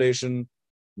Science Foundation.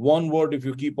 One word, if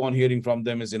you keep on hearing from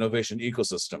them, is innovation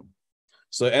ecosystem.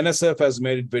 So NSF has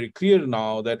made it very clear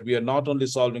now that we are not only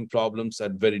solving problems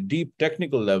at very deep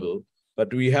technical level,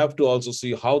 but we have to also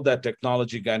see how that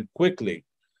technology can quickly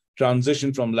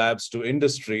transition from labs to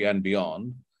industry and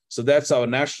beyond. So that's our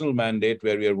national mandate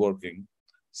where we are working.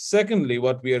 Secondly,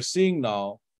 what we are seeing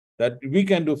now, that we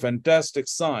can do fantastic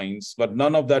science, but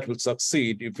none of that will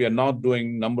succeed if we are not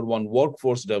doing, number one,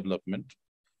 workforce development.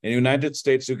 In the United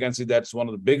States, you can see that's one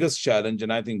of the biggest challenge,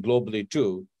 and I think globally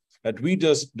too, that we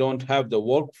just don't have the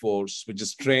workforce which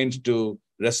is trained to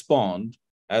respond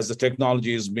as the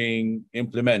technology is being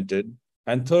implemented.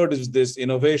 And third is this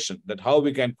innovation, that how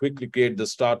we can quickly create the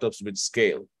startups with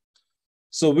scale.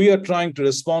 So we are trying to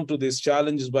respond to these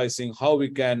challenges by seeing how we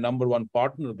can, number one,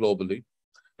 partner globally.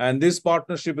 And this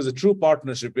partnership is a true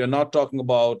partnership. We are not talking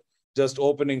about just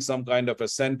opening some kind of a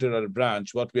center or a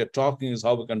branch. What we are talking is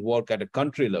how we can work at a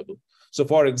country level. So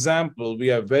for example, we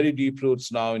have very deep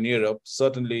roots now in Europe,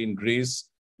 certainly in Greece.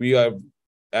 We have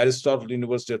Aristotle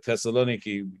University of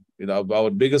Thessaloniki,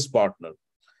 our biggest partner.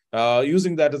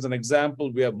 Using that as an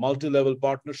example, we have multi-level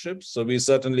partnerships. So we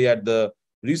certainly at the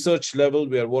research level,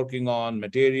 we are working on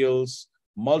materials,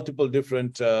 multiple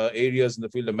different areas in the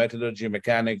field of metallurgy,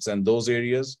 mechanics, and those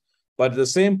areas. But at the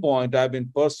same point, I've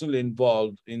been personally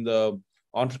involved in the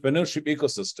entrepreneurship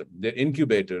ecosystem, the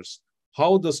incubators,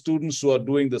 how the students who are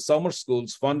doing the summer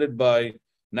schools funded by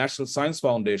National Science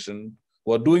Foundation,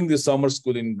 who are doing the summer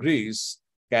school in Greece,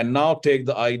 can now take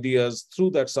the ideas through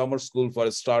that summer school for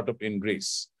a startup in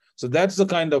Greece. So that's the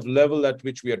kind of level at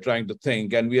which we are trying to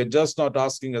think. And we are just not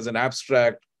asking as an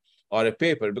abstract or a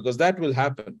paper, because that will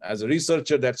happen. As a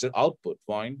researcher, that's an output,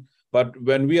 fine. But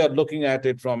when we are looking at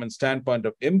it from a standpoint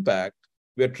of impact,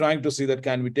 we are trying to see that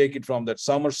can we take it from that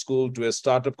summer school to a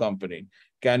startup company?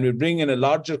 Can we bring in a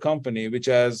larger company which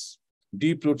has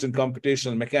deep roots in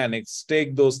computational mechanics,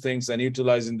 take those things and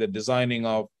utilize in the designing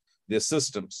of their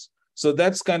systems? So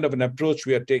that's kind of an approach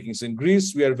we are taking. So in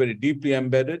Greece, we are very deeply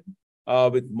embedded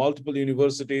with multiple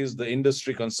universities, the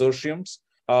industry consortiums.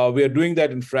 We are doing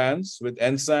that in France with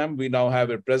NSAM. We now have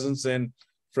a presence in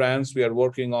France. We are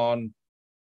working on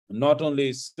not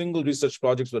only single research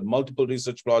projects, but multiple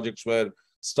research projects where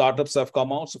startups have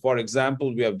come out. So for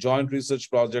example, we have joint research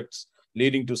projects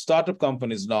leading to startup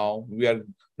companies now. We are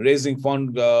raising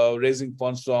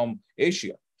funds from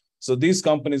Asia. So these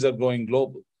companies are going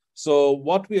global. So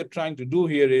what we are trying to do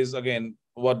here is, again,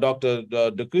 what Dr.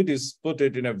 Dakritis put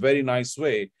it in a very nice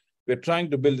way. We're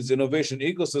trying to build these innovation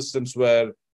ecosystems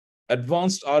where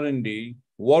advanced R&D,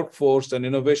 workforce, and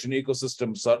innovation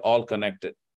ecosystems are all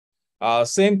connected.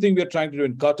 Same thing we're trying to do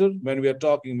in Qatar when we are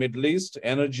talking Middle East.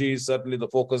 Energy is certainly the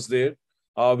focus there.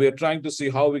 We are trying to see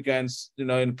how we can,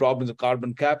 in problems of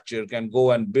carbon capture, can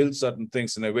go and build certain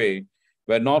things in a way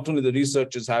where not only the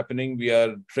research is happening, we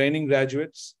are training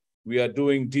graduates, we are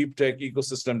doing deep tech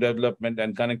ecosystem development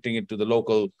and connecting it to the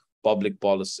local public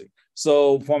policy.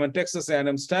 So from a Texas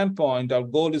A&M standpoint, our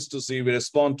goal is to see we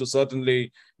respond to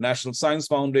certainly National Science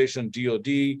Foundation,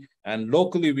 DOD, and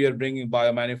locally we are bringing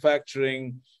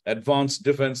biomanufacturing, advanced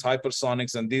defense,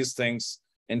 hypersonics, and these things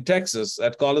in Texas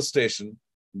at College Station.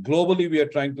 Globally, we are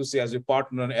trying to see as we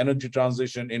partner on energy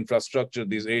transition, infrastructure,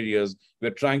 these areas, we're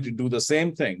trying to do the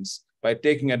same things by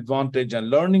taking advantage and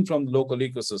learning from the local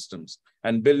ecosystems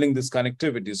and building this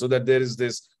connectivity so that there is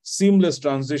this seamless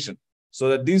transition so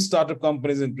that these startup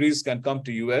companies in Greece can come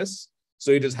to US.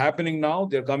 So it is happening now.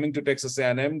 They're coming to Texas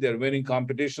A&M. They're winning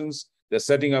competitions. They're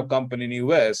setting up company in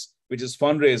US, which is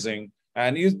fundraising.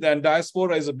 And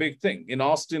diaspora is a big thing. In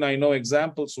Austin, I know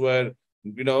examples where,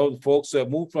 folks who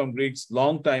have moved from Greece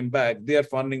long time back, they are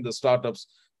funding the startups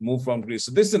move from Greece.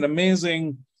 So this is an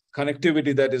amazing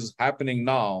connectivity that is happening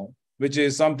now, which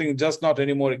is something just not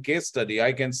anymore a case study.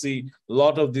 I can see a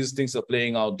lot of these things are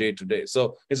playing out day to day.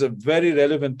 So it's a very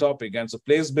relevant topic. And so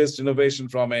place-based innovation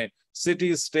from a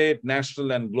city, state,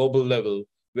 national, and global level,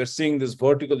 we're seeing this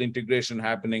vertical integration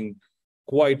happening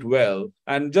quite well.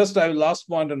 And just our last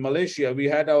point in Malaysia, we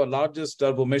had our largest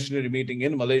turbo machinery meeting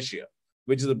in Malaysia,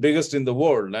 which is the biggest in the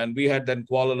world. And we had then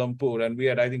Kuala Lumpur, and we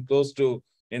had, I think, close to,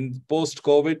 in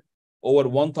post-COVID, over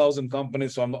 1,000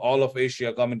 companies from all of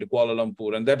Asia coming to Kuala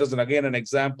Lumpur. And that is, again, an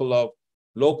example of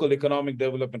local economic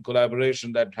development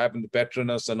collaboration that happened to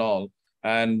Petronas and all.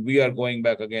 And we are going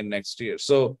back again next year.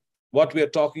 So what we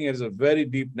are talking is a very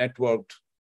deep networked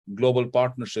global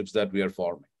partnerships that we are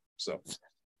forming. So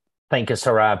thank you,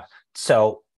 Saurabh.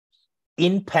 So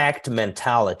impact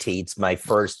mentality, it's my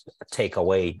first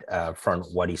takeaway from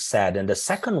what he said. And the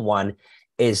second one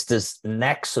is this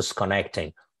nexus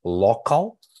connecting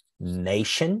local,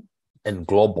 nation, and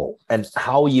global, and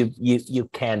how you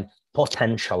can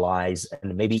potentialize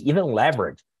and maybe even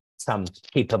leverage some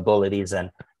capabilities and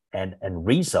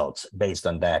results based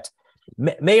on that.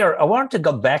 Mayor, I want to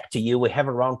go back to you. We have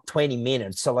around 20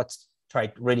 minutes, so let's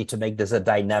try really to make this a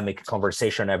dynamic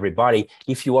conversation, everybody.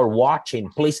 If you are watching,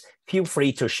 please feel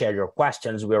free to share your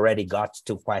questions. We already got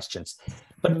 2 questions.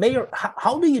 But Mayor,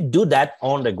 how do you do that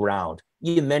on the ground?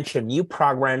 You mentioned new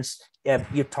programs.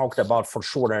 You talked about, for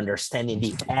sure, understanding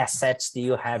the assets that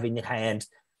you have in hand.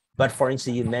 But for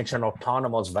instance, you mentioned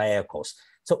autonomous vehicles.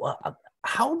 So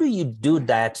how do you do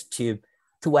that to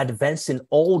advance in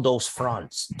all those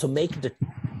fronts, to make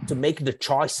the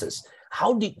choices?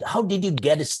 How did you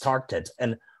get it started?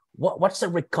 And what's the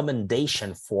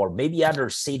recommendation for maybe other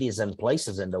cities and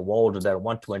places in the world that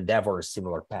want to endeavor a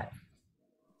similar path?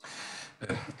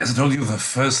 As I told you, the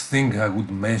first thing I would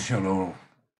mention or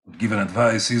would give an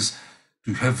advice is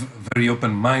to have very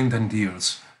open mind and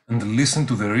ears and listen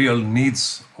to the real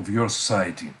needs of your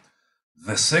society.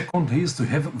 The second is to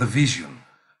have the vision.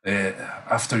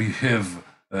 After you have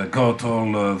got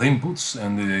all the inputs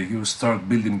and you start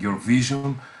building your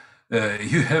vision,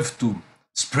 you have to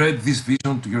spread this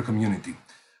vision to your community.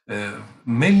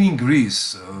 Mainly in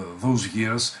Greece, those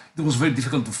years, it was very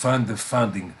difficult to find the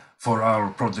funding for our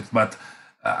project, but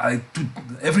I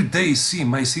every day see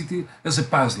my city as a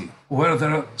puzzle where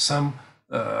there are some,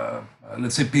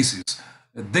 let's say, pieces.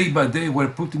 Day by day,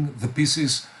 we're putting the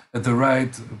pieces at the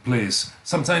right place.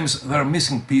 Sometimes there are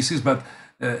missing pieces, but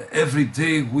every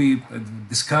day we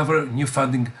discover new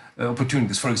funding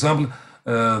opportunities. For example,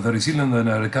 the Resilience and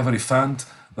Recovery Fund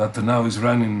that now is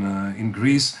running in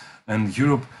Greece and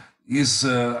Europe is,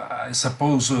 I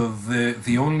suppose,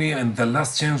 the only and the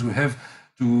last chance we have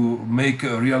to make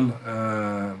real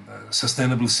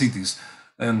sustainable cities.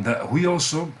 And we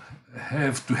also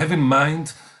have to have in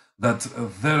mind that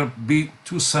there be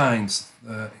 2 signs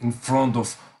in front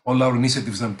of all our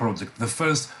initiatives and projects. The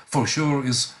first, for sure,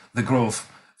 is the growth.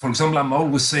 For example, I'm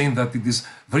always saying that it is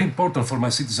very important for my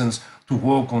citizens to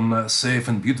walk on safe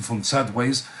and beautiful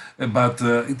sideways, but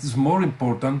it is more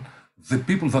important the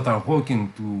people that are walking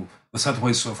to the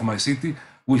sideways of my city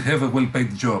will have a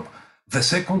well-paid job. The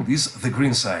second is the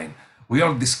green sign. We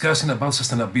are discussing about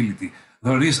sustainability.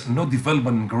 There is no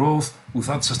development and growth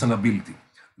without sustainability.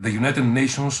 The United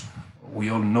Nations, we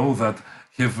all know that,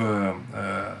 have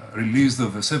released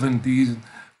the 17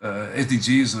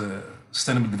 SDGs,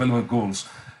 Sustainable Development Goals.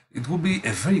 It would be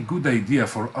a very good idea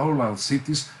for all our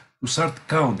cities to start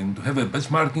counting, to have a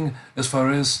benchmarking as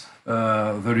far as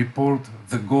the report,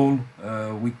 the goal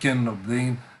we can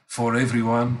obtain for every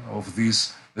one of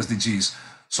these SDGs.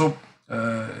 So,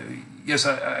 yes,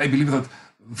 I believe that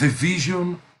the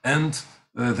vision and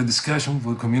the discussion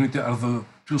with the community are the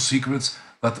 2 secrets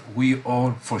that we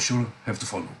all for sure have to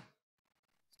follow.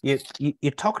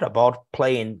 You talked about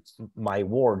playing, my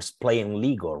words, playing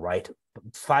Lego, right?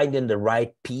 Finding the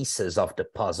right pieces of the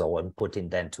puzzle and putting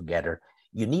them together.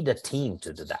 You need a team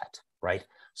to do that, right?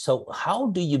 So how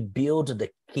do you build the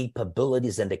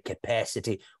capabilities and the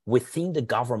capacity within the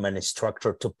government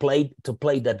structure to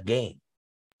play that game?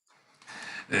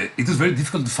 It is very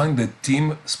difficult to find a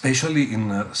team, especially in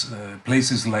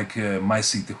places like my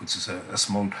city, which is a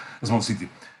small city.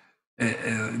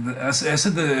 As I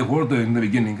said a word in the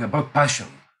beginning about passion.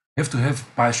 You have to have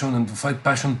passion and to find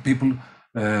passionate people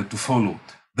to follow.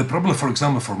 The problem, for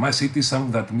example, for my city is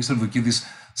something that Mr. Voukidis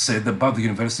said about the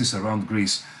universities around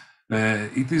Greece.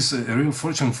 It is a real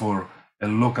fortune for a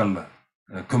local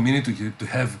community to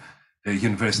have a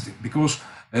university because,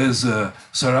 as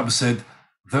Saurabh said,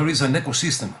 there is an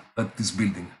ecosystem that is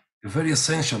building, a very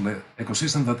essential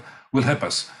ecosystem that will help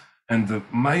us. And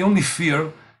my only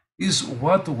fear is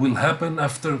what will happen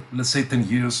after, let's say, 10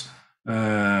 years.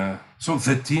 So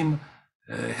the team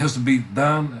has to be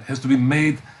done, has to be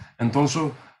made, and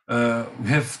also we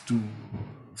have to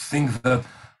think that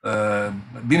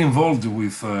being involved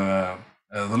with the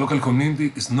local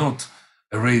community is not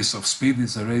a race of speed,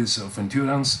 it's a race of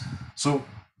endurance. So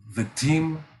the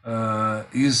team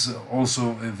is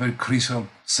also a very crucial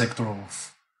sector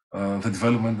of the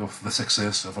development of the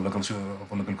success of a local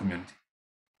community.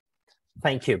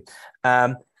 Thank you.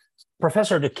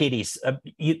 Professor Doukidis,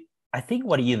 I think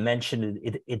what you mentioned,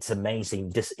 it's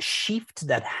amazing. This shift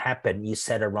that happened, you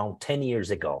said around 10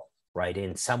 years ago, right?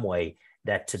 In some way,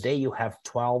 that today you have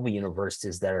 12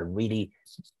 universities that are really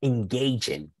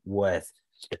engaging with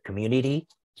the community,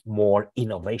 more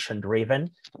innovation-driven,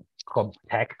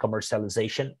 tech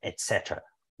commercialization, etc.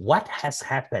 What has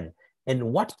happened,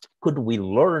 and what could we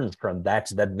learn from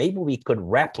that maybe we could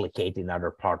replicate in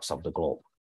other parts of the globe?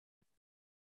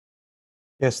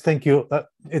 Yes, thank you.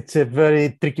 It's a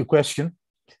very tricky question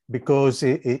because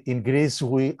in Greece,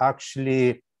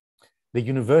 the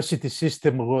university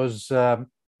system was in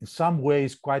some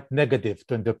ways quite negative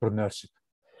to entrepreneurship.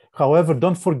 However,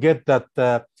 don't forget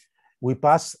that we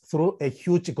passed through a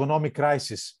huge economic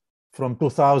crisis from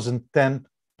 2010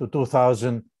 to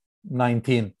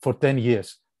 2019 for 10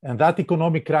 years. And that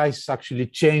economic crisis actually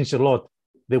changed a lot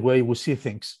the way we see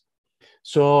things.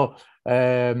 So,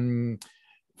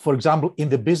 for example, in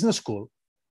the business school,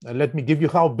 let me give you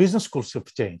how business schools have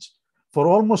changed. For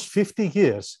almost 50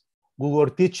 years, we were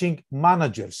teaching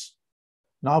managers.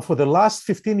 Now, for the last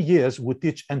 15 years, we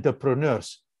teach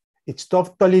entrepreneurs. It's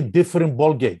totally different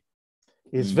ballgame.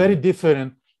 It's very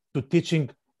different to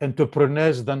teaching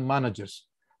entrepreneurs than managers.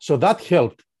 So that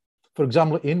helped. For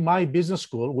example, in my business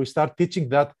school, we start teaching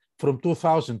that from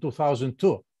 2000,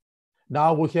 2002.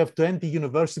 Now we have 20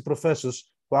 university professors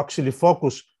who actually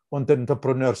focus on the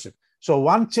entrepreneurship. So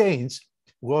one change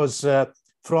was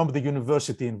from the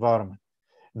university environment.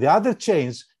 The other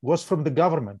change was from the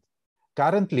government.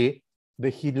 Currently, the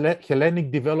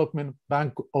Hellenic Development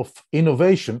Bank of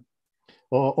Innovation,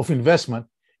 or of Investment,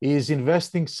 is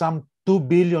investing some $2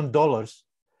 billion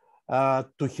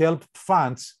to help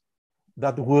funds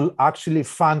that will actually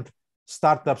fund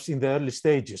startups in the early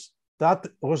stages. That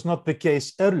was not the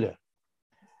case earlier.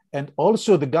 And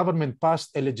also the government passed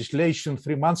a legislation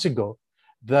 3 months ago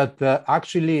that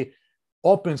actually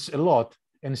opens a lot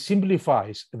and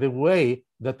simplifies the way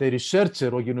that a researcher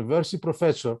or university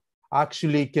professor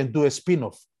actually can do a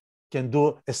spin-off, can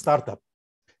do a startup,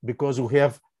 because we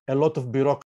have a lot of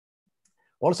bureaucracy.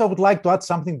 Also, I would like to add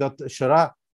something that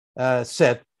Shara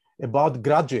said about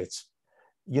graduates.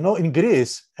 You know, in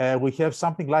Greece, we have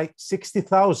something like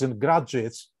 60,000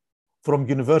 graduates from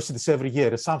universities every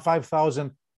year, some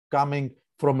 5,000 coming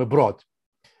from abroad.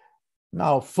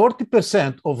 Now,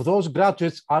 40% of those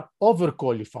graduates are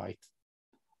overqualified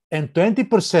and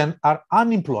 20% are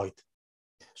unemployed.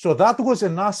 So that was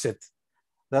an asset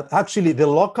that actually the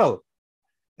local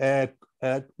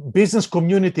business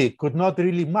community could not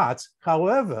really match.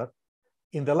 However,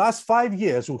 in the last 5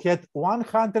 years, we had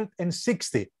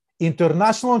 160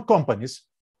 international companies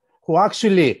who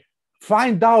actually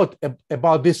find out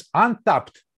about this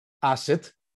untapped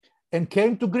asset and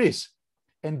came to Greece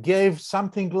and gave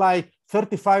something like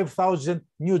 35,000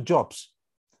 new jobs.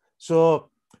 So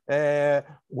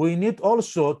we need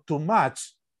also to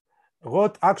match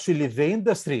what actually the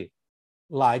industry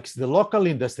likes, the local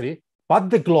industry, but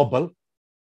the global,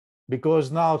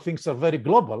 because now things are very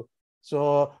global.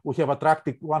 So we have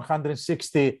attracted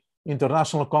 160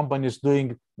 international companies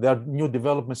doing their new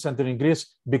development center in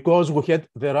Greece because we had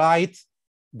the right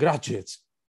graduates.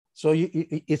 So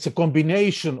it's a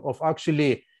combination of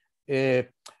actually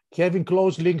having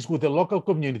close links with the local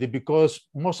community, because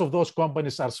most of those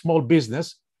companies are small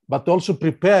business, but also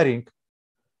preparing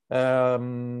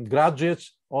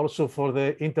graduates also for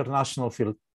the international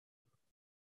field.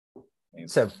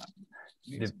 So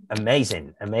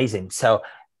amazing. So,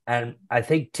 and I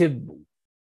think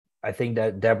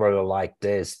that Deborah like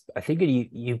this. I think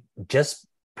you just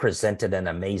presented an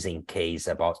amazing case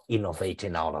about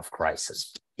innovating out of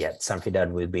crisis. Yeah, something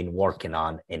that we've been working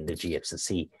on in the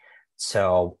GFCC.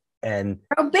 So, and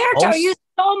Roberto, also, you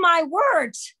stole my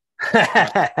words.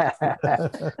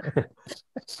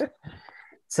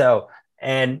 So,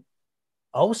 and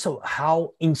also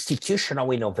how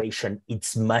institutional innovation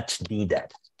is much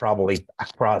needed, probably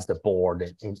across the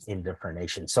board in different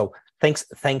nations. So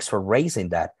thanks for raising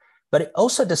that. But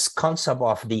also this concept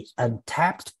of the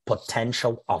untapped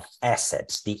potential of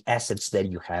assets, the assets that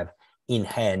you have in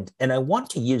hand. And I want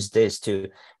to use this to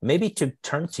maybe to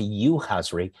turn to you,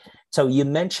 Hazri. So you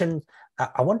mentioned,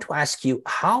 I want to ask you,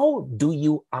 how do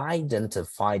you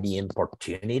identify the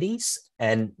opportunities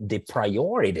and the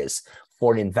priorities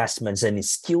for investments in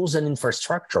skills and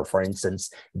infrastructure, for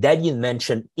instance, that you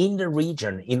mentioned in the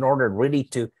region in order really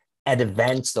to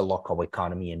advance the local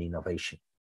economy and innovation?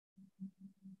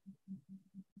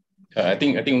 I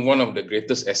think one of the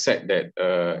greatest asset that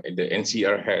the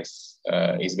NCR has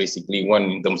is basically one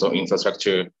in terms of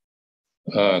infrastructure,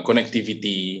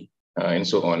 connectivity, and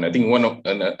so on. I think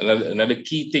another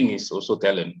key thing is also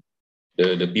talent.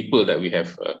 The people that we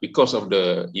have because of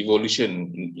the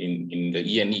evolution in the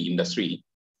E&E industry.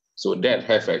 So that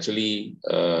have actually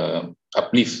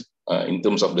uplift in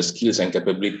terms of the skills and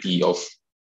capability of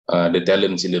the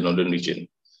talents in the northern region.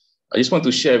 I just want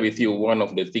to share with you one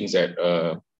of the things that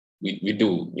we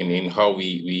do in how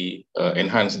we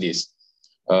enhance this.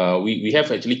 We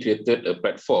have actually created a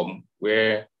platform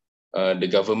where the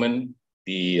government,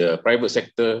 the private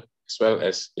sector, as well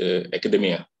as the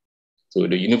academia, so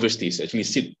the universities actually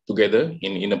sit together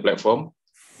in a platform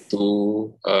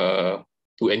to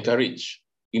encourage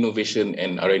innovation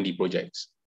and R&D projects.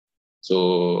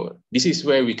 So this is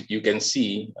where you can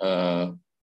see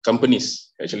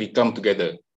companies actually come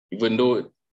together, even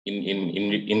though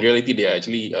in reality they are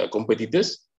actually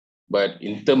competitors, but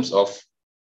in terms of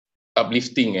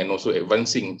uplifting and also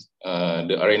advancing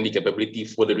the R&D capability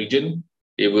for the region,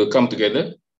 they will come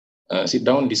together, sit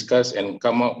down, discuss, and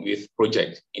come up with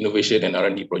projects, innovation and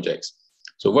R&D projects.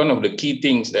 So one of the key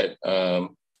things that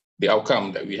the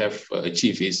outcome that we have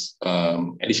achieved is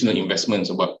additional investments,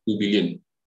 about $2 billion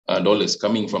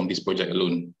coming from this project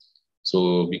alone.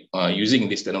 So using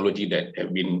this technology that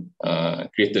have been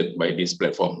created by this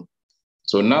platform.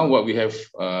 So now what we have,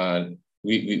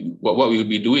 what we will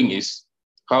be doing is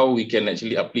how we can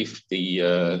actually uplift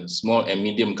the small and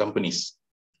medium companies.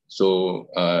 So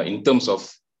in terms of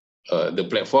the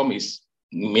platform is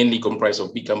mainly comprised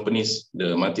of big companies,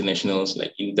 the multinationals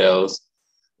like Intel,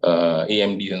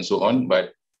 AMD, and so on.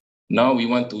 But now we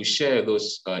want to share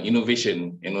those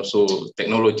innovation and also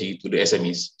technology to the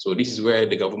SMEs. So this is where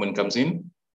the government comes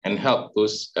in and help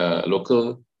those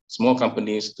local small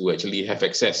companies to actually have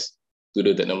access to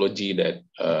the technology that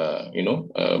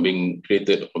being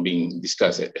created or being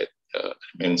discussed at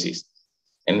MNCs.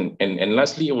 And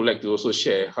lastly, I would like to also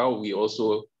share how we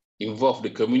also involve the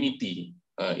community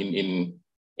in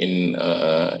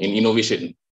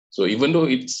innovation. So even though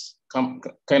it's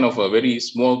kind of a very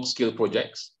small scale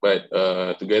projects, but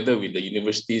together with the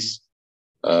universities,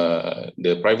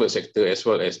 the private sector, as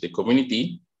well as the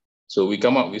community, so we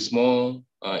come up with small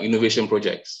innovation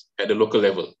projects at the local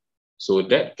level. So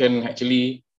that can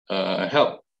actually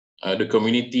help the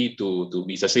community to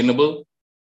be sustainable,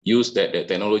 use that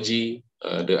technology,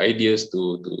 the ideas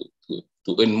to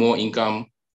earn more income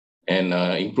and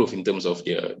improve in terms of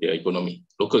their economy,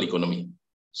 local economy.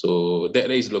 So that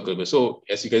is local. So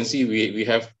as you can see, we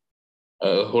have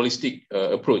a holistic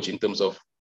approach in terms of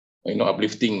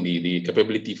uplifting the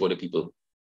capability for the people.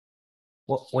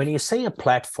 Well, when you say a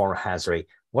platform, Hazri,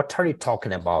 what are you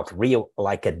talking about? Real,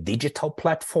 like a digital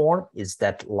platform? Is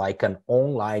that like an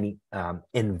online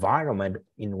environment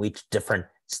in which different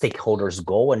stakeholders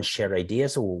go and share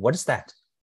ideas? Or what is that?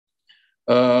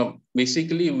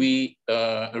 Basically, we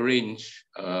arrange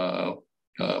and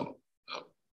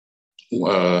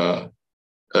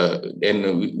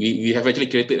we have actually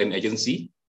created an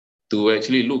agency to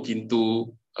actually look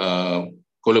into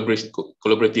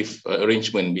collaborative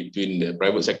arrangement between the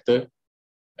private sector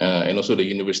and also the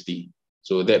university.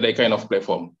 So that kind of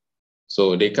platform.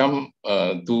 So they come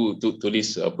to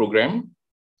this program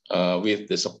with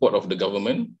the support of the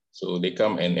government. So they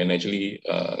come and actually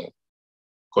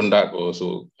conduct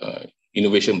also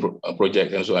innovation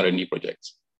projects and also R&D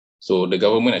projects. So the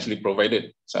government actually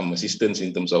provided some assistance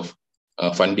in terms of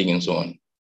funding and so on.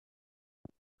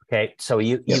 Okay, so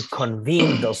you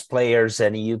convene those players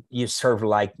and you serve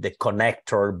like the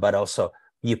connector, but also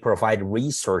you provide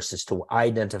resources to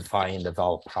identify and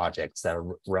develop projects that are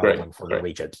relevant for the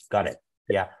region. Got it.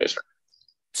 Yeah. Yes, sir.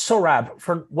 So Rab,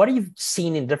 from what you've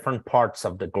seen in different parts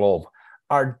of the globe,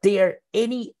 are there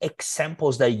any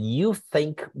examples that you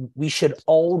think we should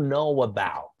all know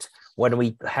about when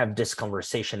we have this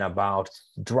conversation about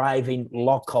driving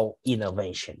local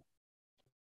innovation?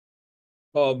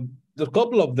 The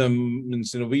couple of them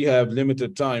means, we have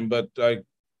limited time, but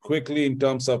quickly in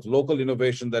terms of local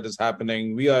innovation that is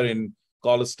happening, we are in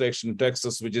College Station,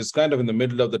 Texas, which is kind of in the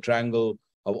middle of the triangle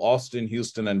of Austin,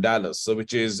 Houston, and Dallas. So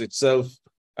which is itself,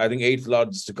 I think, 8th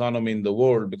largest economy in the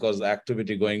world because of the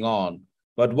activity going on.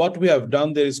 But what we have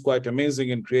done there is quite amazing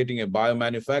in creating a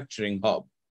biomanufacturing hub,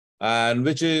 and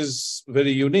which is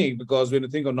very unique because when you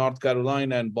think of North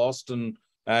Carolina and Boston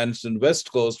and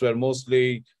West Coast, where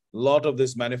mostly a lot of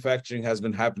this manufacturing has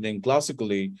been happening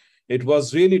classically, It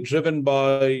was really driven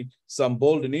by some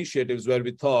bold initiatives where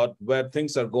we thought where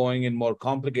things are going in more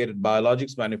complicated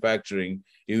biologics manufacturing,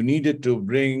 you needed to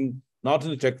bring not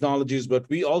only technologies, but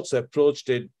we also approached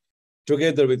it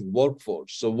together with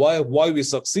workforce. So why we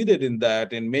succeeded in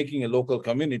that, in making a local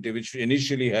community, which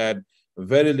initially had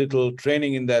very little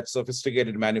training in that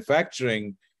sophisticated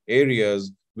manufacturing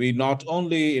areas, we not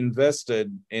only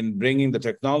invested in bringing the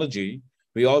technology,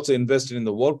 we also invested in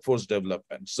the workforce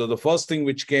development. So the first thing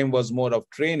which came was more of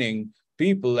training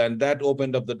people, and that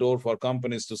opened up the door for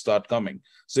companies to start coming.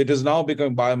 So it has now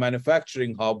become a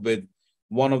biomanufacturing hub with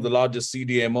one of the largest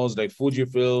CDMOs like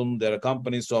Fujifilm. There are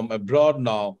companies from abroad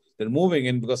now. They're moving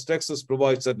in because Texas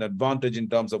provides an advantage in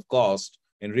terms of cost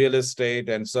in real estate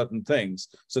and certain things.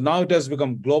 So now it has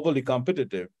become globally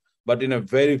competitive, but in a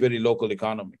very, very local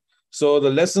economy. So the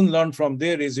lesson learned from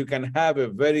there is you can have a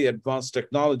very advanced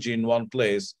technology in one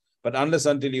place, but unless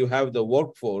until you have the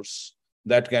workforce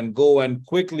that can go and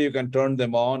quickly you can turn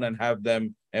them on and have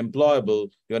them employable,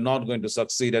 you're not going to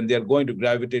succeed, and they're going to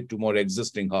gravitate to more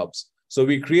existing hubs. So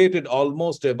we created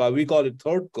almost we call it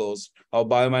third coast of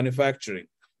biomanufacturing,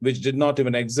 which did not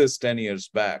even exist 10 years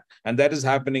back. And that is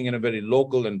happening in a very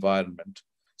local environment.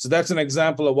 So that's an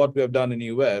example of what we have done in the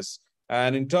US.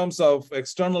 And in terms of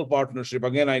external partnership,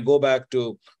 again, I go back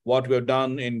to what we have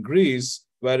done in Greece,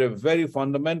 where a very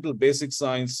fundamental basic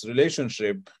science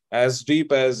relationship, as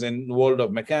deep as in the world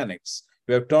of mechanics,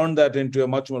 we have turned that into a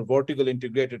much more vertical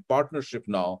integrated partnership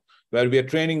now, where we are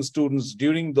training students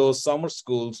during those summer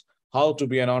schools how to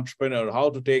be an entrepreneur, how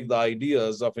to take the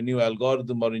ideas of a new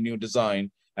algorithm or a new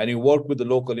design, and you work with the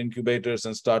local incubators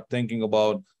and start thinking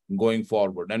about going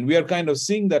forward. And we are kind of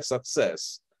seeing that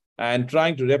success and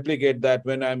trying to replicate that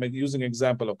when I'm using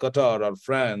example of Qatar or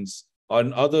France or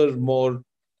in other more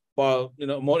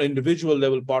individual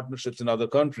level partnerships in other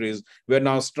countries. We're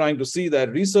now trying to see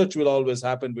that research will always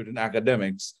happen between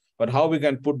academics, but how we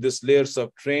can put these layers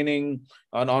of training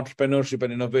on entrepreneurship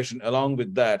and innovation along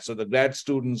with that. So the grad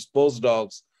students,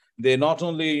 postdocs, they not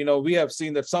only, we have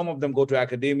seen that some of them go to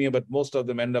academia, but most of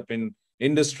them end up in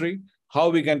industry. How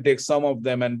we can take some of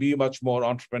them and be much more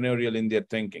entrepreneurial in their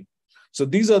thinking. So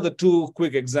these are the two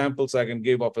quick examples I can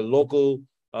give of a local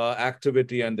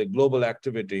activity and the global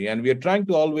activity. And we are trying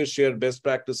to always share best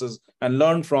practices and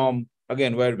learn from,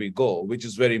 again, where we go, which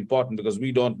is very important because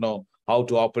we don't know how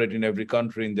to operate in every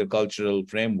country in their cultural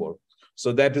framework.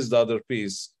 So that is the other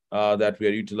piece that we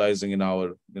are utilizing in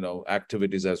our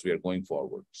activities as we are going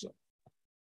forward. So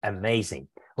amazing.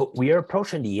 We are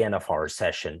approaching the end of our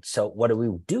session. So what do we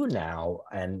do now?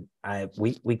 And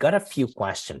we got a few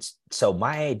questions. So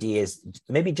my idea is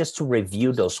maybe just to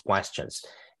review those questions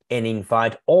and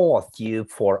invite all of you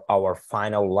for our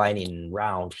final lightning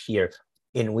round here,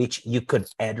 in which you could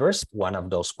address one of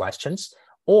those questions,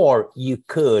 or you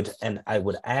could, and I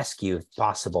would ask you, if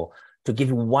possible, to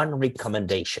give one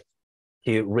recommendation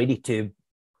to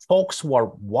folks who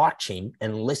are watching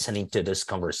and listening to this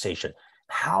conversation.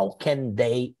 How can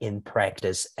they, in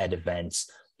practice, advance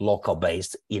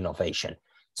local-based innovation?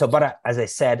 So, but as I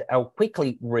said, I'll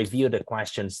quickly review the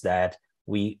questions that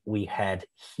we had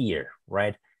here,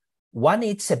 right? One,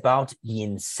 it's about the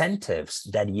incentives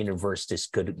that universities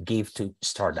could give to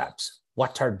startups.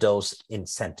 What are those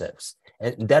incentives?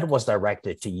 And that was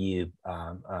directed to you,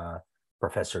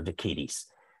 Professor Dekides.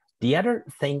 The other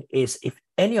thing is, if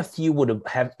any of you would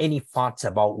have any thoughts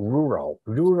about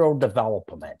rural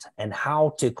development and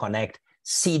how to connect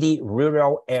city,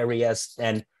 rural areas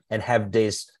and have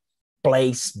this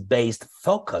place-based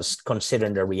focus,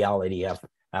 considering the reality of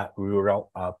rural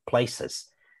places.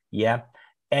 Yeah.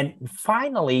 And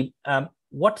finally,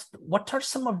 what are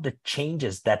some of the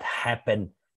changes that happen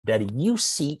that you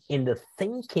see in the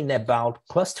thinking about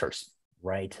clusters,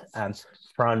 right?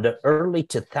 From the early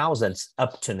 2000s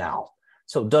up to now.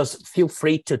 So feel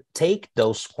free to take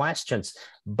those questions.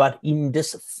 But in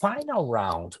this final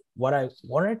round, what I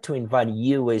wanted to invite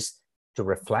you is to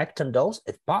reflect on those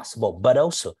if possible, but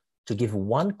also to give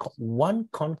one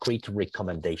concrete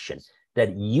recommendation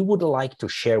that you would like to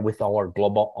share with our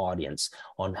global audience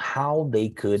on how they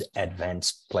could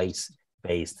advance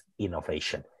place-based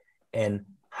innovation. And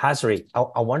Hazri,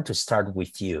 I want to start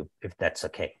with you, if that's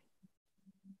okay.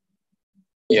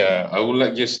 Yeah, I would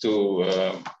like just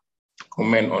to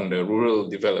comment on the rural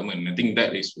development. I think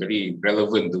that is very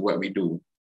relevant to what we do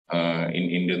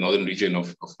in the northern region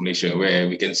of Malaysia, where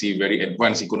we can see very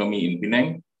advanced economy in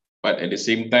Penang, but at the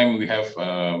same time, we have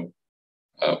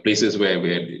places where we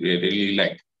really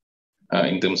lack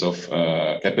in terms of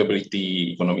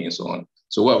capability, economy, and so on.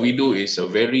 So what we do is a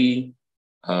very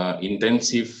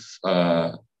intensive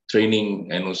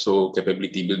training and also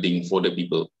capability building for the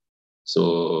people.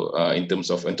 So in terms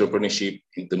of entrepreneurship,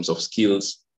 in terms of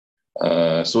skills,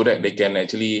 so that they can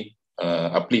actually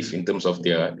uplift in terms of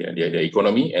their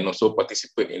economy and also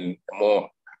participate in more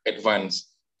advanced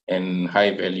and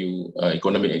high value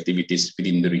economic activities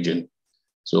within the region.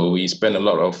 So we spend a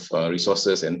lot of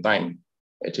resources and time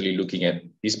actually looking at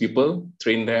these people,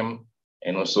 train them,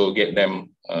 and also get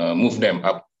them, move them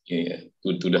up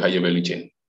to the higher value chain.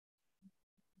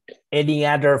 Any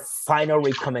other final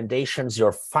recommendations,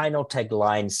 your final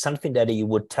tagline, something that you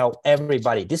would tell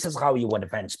everybody, this is how you want to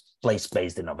advance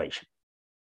place-based innovation?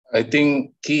 I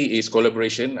think key is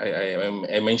collaboration.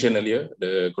 I mentioned earlier,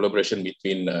 the collaboration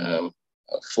between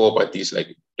four parties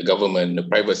like the government, the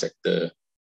private sector,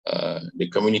 the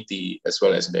community, as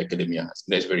well as the academia.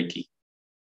 That's very key.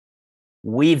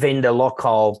 Within the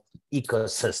local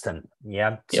ecosystem.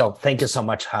 Yeah. So thank you so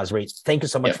much, Hazri. Thank you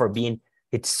so much for being.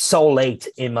 It's so late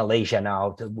in Malaysia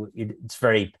now. It's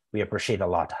we appreciate a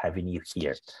lot having you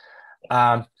here.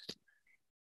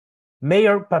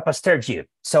 Mayor Papastergiu,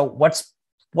 so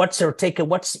what's your take?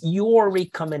 What's your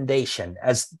recommendation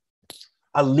as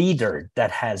a leader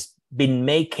that has been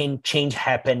making change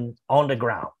happen on the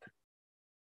ground?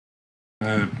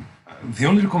 The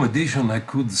only recommendation I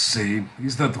could say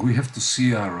is that we have to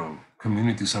see our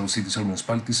communities, our cities, our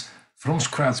municipalities from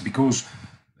scratch, because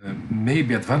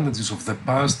maybe advantages of the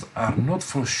past are not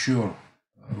for sure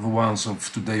the ones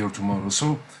of today or tomorrow.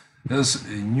 So as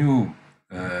new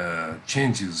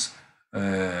changes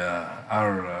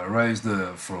are raised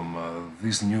from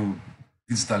this new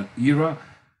digital era,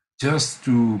 just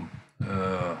to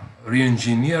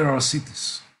re-engineer our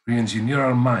cities, re-engineer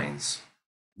our minds.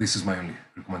 This is my only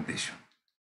recommendation.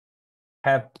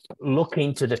 Look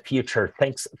into the future.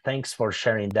 Thanks for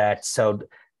sharing that. So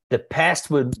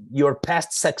your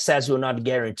past success will not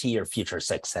guarantee your future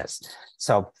success.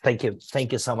 So thank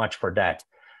you so much for that.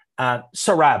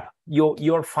 Saurabh,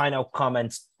 your final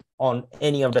comments on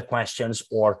any of the questions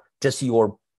or just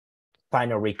your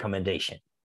final recommendation.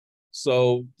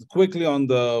 So quickly on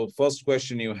the first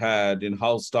question you had in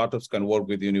how startups can work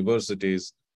with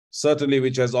universities, certainly,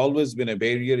 which has always been a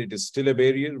barrier, it is still a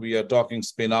barrier. We are talking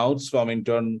spin-outs from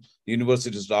intern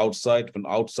universities to outside, from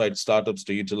outside startups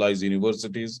to utilize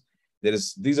universities.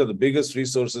 These are the biggest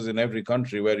resources in every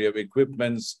country where you have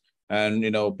equipments and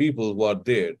people who are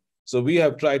there. So we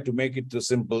have tried to make it too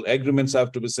simple. Agreements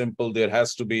have to be simple. There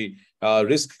has to be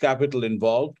risk capital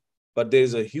involved. But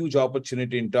there's a huge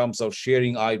opportunity in terms of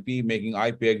sharing IP, making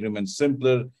IP agreements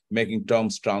simpler, making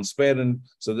terms transparent,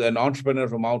 so that an entrepreneur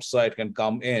from outside can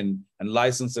come in and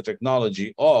license the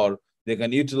technology, or they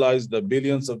can utilize the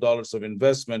billions of dollars of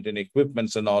investment in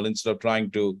equipments and all instead of trying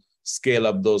to scale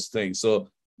up those things. So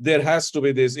there has to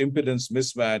be this impedance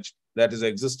mismatch that is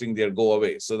existing there go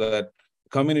away, so that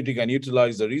community can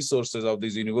utilize the resources of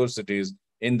these universities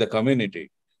in the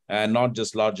community and not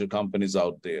just larger companies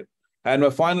out there. And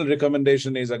my final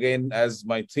recommendation is, again, as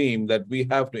my theme, that we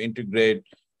have to integrate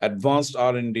advanced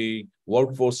R&D,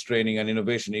 workforce training, and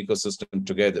innovation ecosystem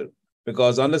together.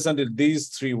 Because unless until these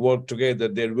three work together,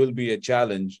 there will be a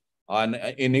challenge on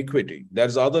inequity.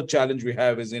 There's other challenge we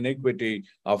have is inequity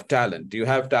of talent. You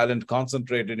have talent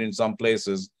concentrated in some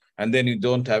places, and then you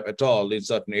don't have at all in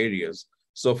certain areas.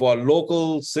 So for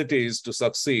local cities to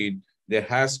succeed, there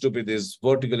has to be this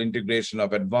vertical integration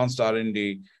of advanced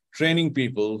R&D, training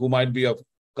people who might be of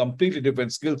completely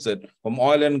different skill set, from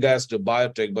oil and gas to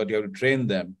biotech, but you have to train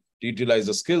them to utilize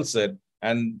the skill set.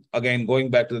 And again, going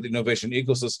back to the innovation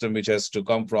ecosystem, which has to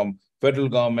come from federal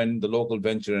government, the local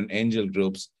venture and angel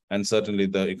groups, and certainly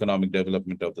the economic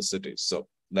development of the cities. So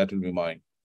that will be my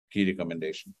key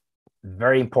recommendation.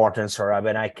 Very important, Saurabh,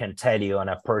 and I can tell you on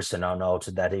a personal note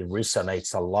that it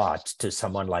resonates a lot to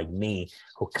someone like me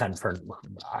who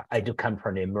I do come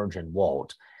from the emerging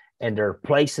world. And there are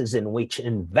places in which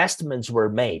investments were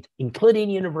made,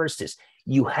 including universities.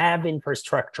 You have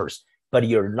infrastructures, but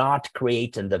you're not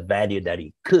creating the value that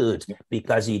you could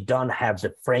because you don't have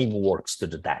the frameworks to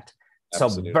do that.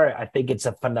 Absolutely. So I think it's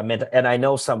a fundamental, and I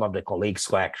know some of the colleagues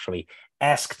who actually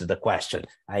asked the question.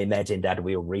 I imagine that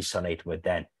will resonate with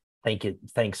that. Thank you.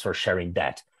 Thanks for sharing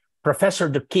that. Professor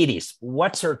Doukidis,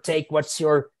 what's your take? What's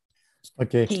your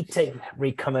key take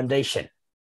recommendation?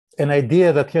 An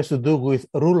idea that has to do with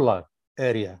rural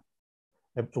area.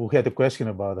 We had a question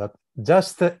about that.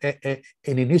 Just an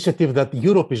initiative that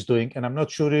Europe is doing, and I'm not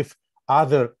sure if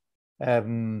other,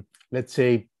 let's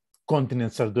say,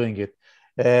 continents are doing it,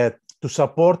 to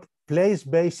support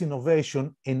place-based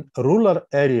innovation in rural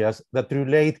areas that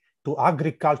relate to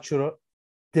agricultural,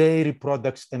 dairy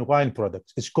products, and wine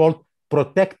products. It's called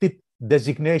Protected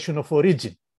Designation of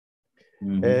Origin.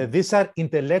 These are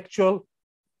intellectual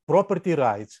property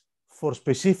rights for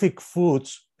specific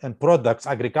foods and products,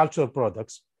 agricultural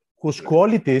products, whose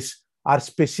qualities are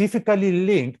specifically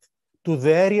linked to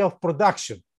the area of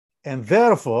production. And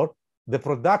therefore, the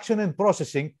production and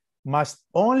processing must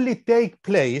only take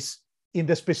place in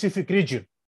the specific region.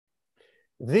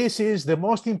 This is the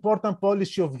most important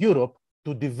policy of Europe,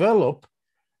 to develop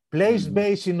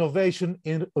place-based innovation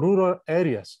in rural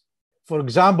areas. For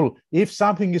example, if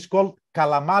something is called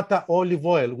Kalamata olive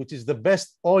oil, which is the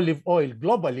best olive oil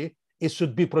globally, it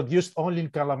should be produced only in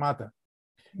Kalamata.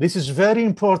 This is very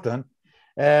important.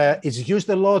 It's used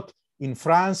a lot in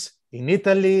France, in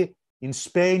Italy, in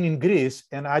Spain, in Greece.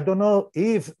 And I don't know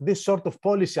if this sort of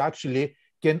policy actually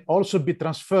can also be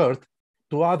transferred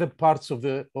to other parts of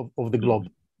the globe.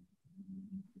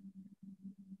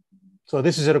 So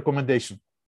this is a recommendation.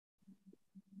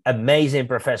 Amazing,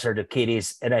 Professor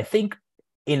Doukidis. And I think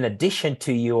in addition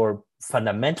to your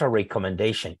fundamental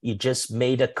recommendation, you just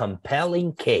made a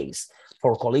compelling case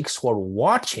for colleagues who are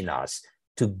watching us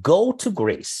to go to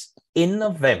Greece in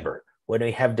November when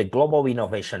we have the Global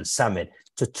Innovation Summit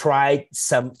to try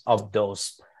some of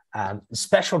those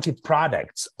specialty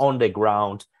products on the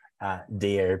ground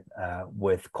there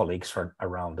with colleagues from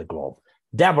around the globe.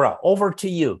 Deborah, over to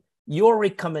you. Your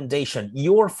recommendation,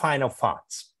 your final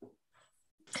thoughts.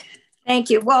 Thank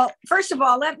you. Well, first of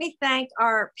all, let me thank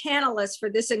our panelists for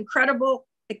this incredible,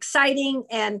 exciting,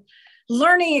 and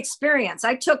learning experience.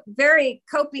 I took very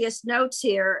copious notes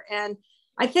here. And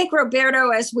I think,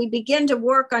 Roberto, as we begin to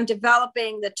work on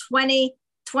developing the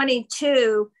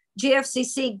 2022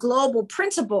 GFCC global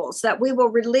principles that we will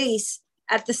release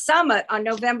at the summit on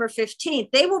November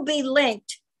 15th, they will be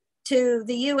linked to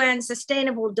the UN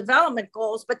Sustainable Development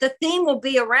Goals, but the theme will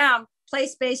be around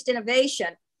place-based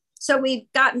innovation. So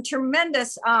we've gotten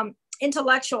tremendous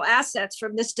intellectual assets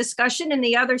from this discussion and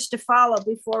the others to follow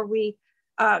before we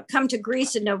come to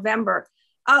Greece in November.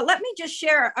 Let me just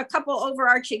share a couple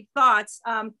overarching thoughts.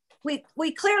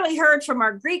 We clearly heard from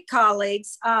our Greek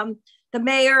colleagues, the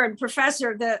mayor and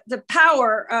professor, the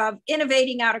power of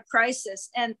innovating out of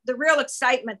crisis and the real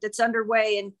excitement that's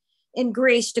underway in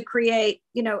Greece to create,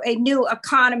 a new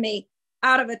economy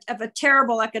out of a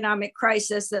terrible economic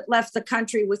crisis that left the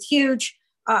country with huge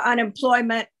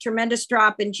unemployment, tremendous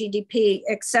drop in GDP,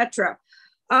 et cetera.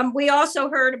 We also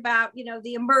heard about,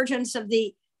 the emergence of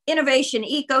the innovation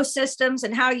ecosystems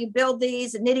and how you build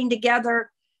these and knitting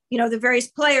together, the various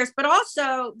players, but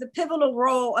also the pivotal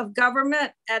role of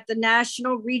government at the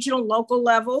national, regional, local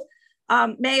level.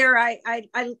 Mayor,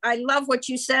 I love what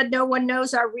you said. No one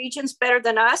knows our regions better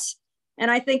than us. And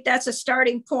I think that's a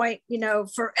starting point,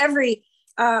 for every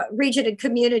region and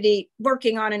community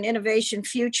working on an innovation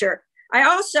future. I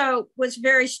also was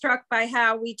very struck by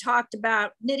how we talked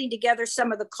about knitting together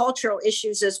some of the cultural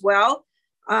issues as well.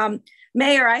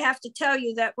 Mayor, I have to tell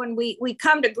you that when we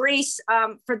come to Greece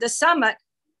for the summit,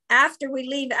 after we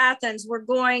leave Athens, we're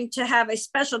going to have a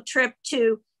special trip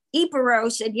to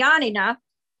Epeiros and Ioannina,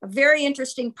 a very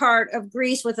interesting part of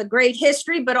Greece with a great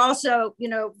history, but also,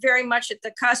 very much at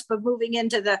the cusp of moving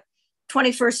into the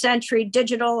 21st century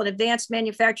digital and advanced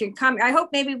manufacturing. I hope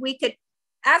maybe we could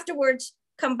afterwards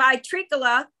come by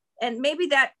Trikala, and maybe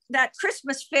that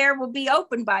Christmas fair will be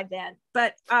open by then.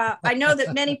 But I know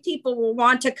that many people will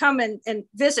want to come and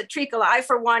visit Trikala. I,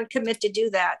 for one, commit to do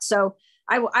that. So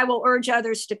I will urge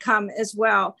others to come as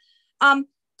well. The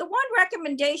one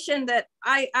recommendation that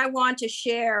I want to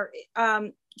share,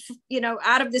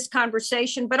 out of this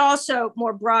conversation, but also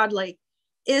more broadly,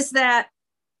 is that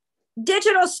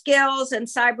digital skills and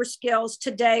cyber skills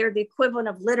today are the equivalent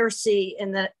of literacy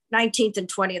in the 19th and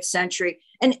 20th century.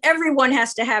 And everyone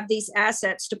has to have these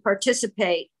assets to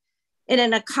participate in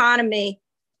an economy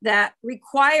that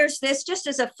requires this just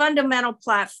as a fundamental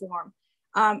platform,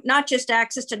 not just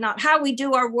access to how we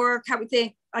do our work, how we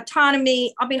think,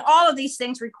 autonomy. All of these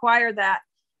things require that.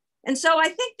 And so I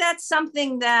think that's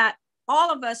something that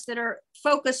all of us that are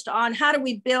focused on how do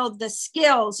we build the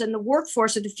skills and the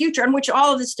workforce of the future, on which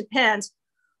all of this depends,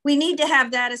 we need to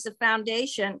have that as a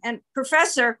foundation. And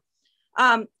Professor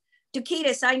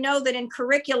Doukidis, I know that in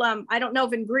curriculum, I don't know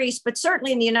if in Greece, but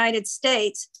certainly in the United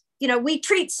States, we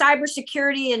treat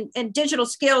cybersecurity and digital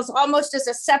skills almost as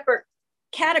a separate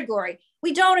category.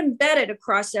 We don't embed it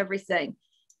across everything.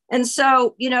 And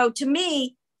so, to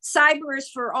me, cyber is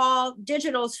for all,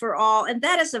 digital is for all. And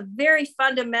that is a very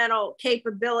fundamental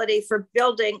capability for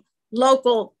building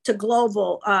local to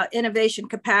global innovation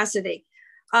capacity.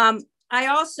 I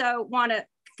also want to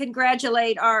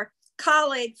congratulate our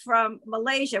colleague from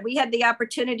Malaysia. We had the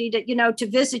opportunity to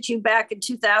visit you back in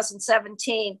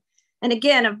 2017. And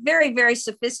again, a very, very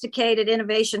sophisticated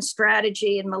innovation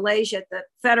strategy in Malaysia at the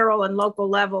federal and local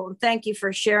level. And thank you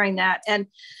for sharing that. And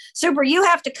Super, you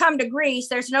have to come to Greece.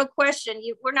 There's no question.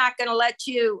 We're not going to let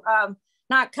you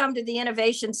not come to the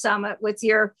Innovation Summit with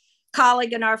your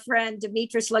colleague and our friend,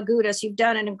 Dimitris Lagoudas. You've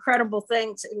done an incredible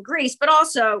things in Greece, but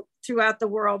also throughout the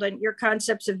world, and your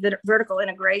concepts of vertical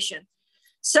integration.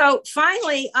 So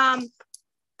finally,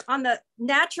 on the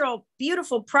natural,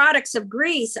 beautiful products of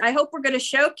Greece, I hope we're going to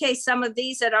showcase some of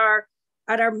these at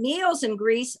our meals in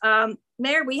Greece.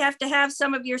 Mayor, we have to have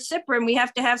some of your cyprin, we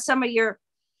have to have some of your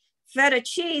feta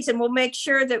cheese, and we'll make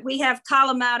sure that we have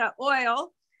Kalamata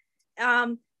oil,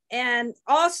 and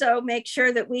also make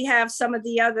sure that we have some of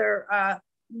the other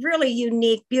really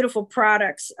unique, beautiful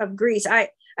products of Greece.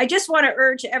 I just want to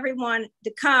urge everyone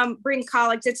to come, bring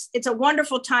colleagues. It's a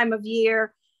wonderful time of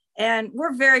year. And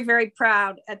we're very, very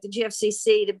proud at the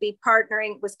GFCC to be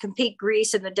partnering with Compete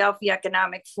Greece and the Delphi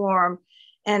Economic Forum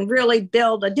and really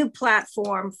build a new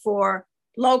platform for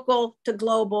local to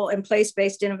global and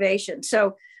place-based innovation.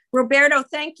 So Roberto,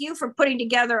 thank you for putting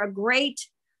together a great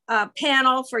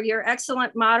panel, for your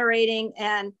excellent moderating,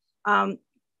 and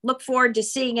look forward to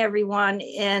seeing everyone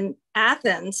in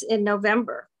Athens in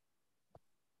November.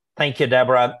 Thank you,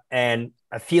 Deborah. And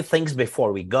a few things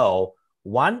before we go.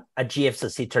 One, a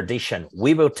GFCC tradition.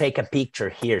 We will take a picture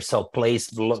here. So please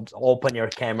open your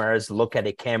cameras, look at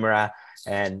the camera.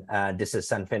 And this is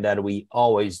something that we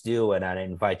always do. And I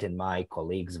invited my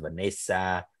colleagues,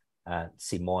 Vanessa,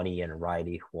 Simone, and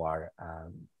Riley, who are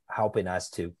helping us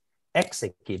to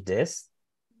execute this.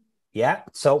 Yeah,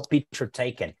 so picture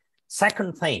taken.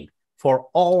 Second thing, for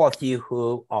all of you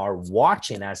who are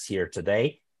watching us here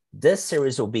today, this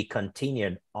series will be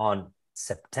continued on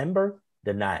September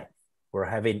the 9th. We're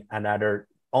having another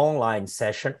online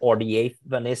session, or the 8th,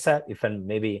 Vanessa, if I'm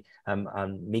maybe I'm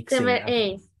mixing. September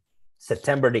 8th.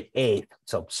 September the 8th.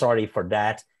 So sorry for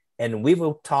that. And we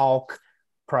will talk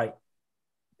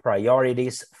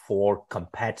priorities for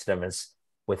competitiveness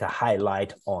with a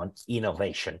highlight on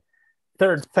innovation.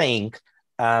 Third thing,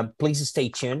 please stay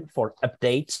tuned for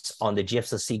updates on the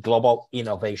GFCC Global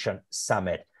Innovation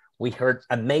Summit. We heard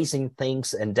amazing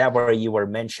things, and Deborah, you were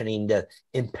mentioning the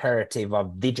imperative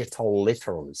of digital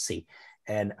literacy.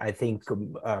 And I think,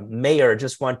 Mayor,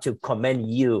 just want to commend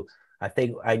you.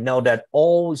 I know that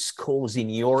all schools in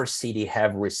your city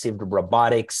have received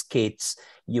robotics kits.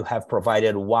 You have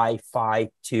provided Wi-Fi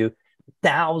to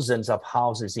thousands of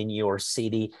houses in your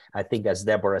city. I think, as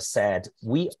Deborah said,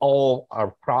 we all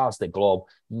across the globe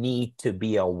need to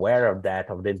be aware of that,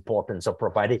 of the importance of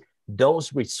providing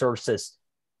those resources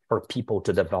for people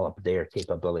to develop their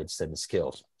capabilities and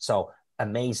skills. So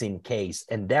amazing case.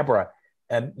 And Deborah,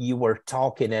 you were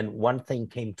talking, and one thing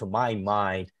came to my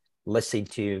mind, listening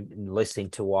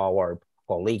to our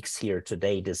colleagues here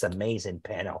today, this amazing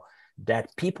panel,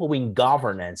 that people in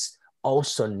governance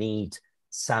also need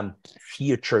some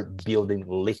future building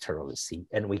literacy.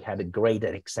 And we had a great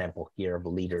example here of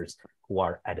leaders who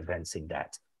are advancing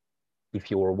that.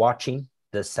 If you were watching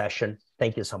this session,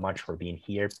 thank you so much for being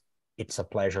here. It's a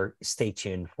pleasure. Stay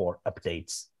tuned for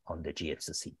updates on the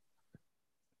GFCC.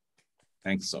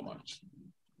 Thanks so much.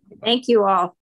 Thank you all.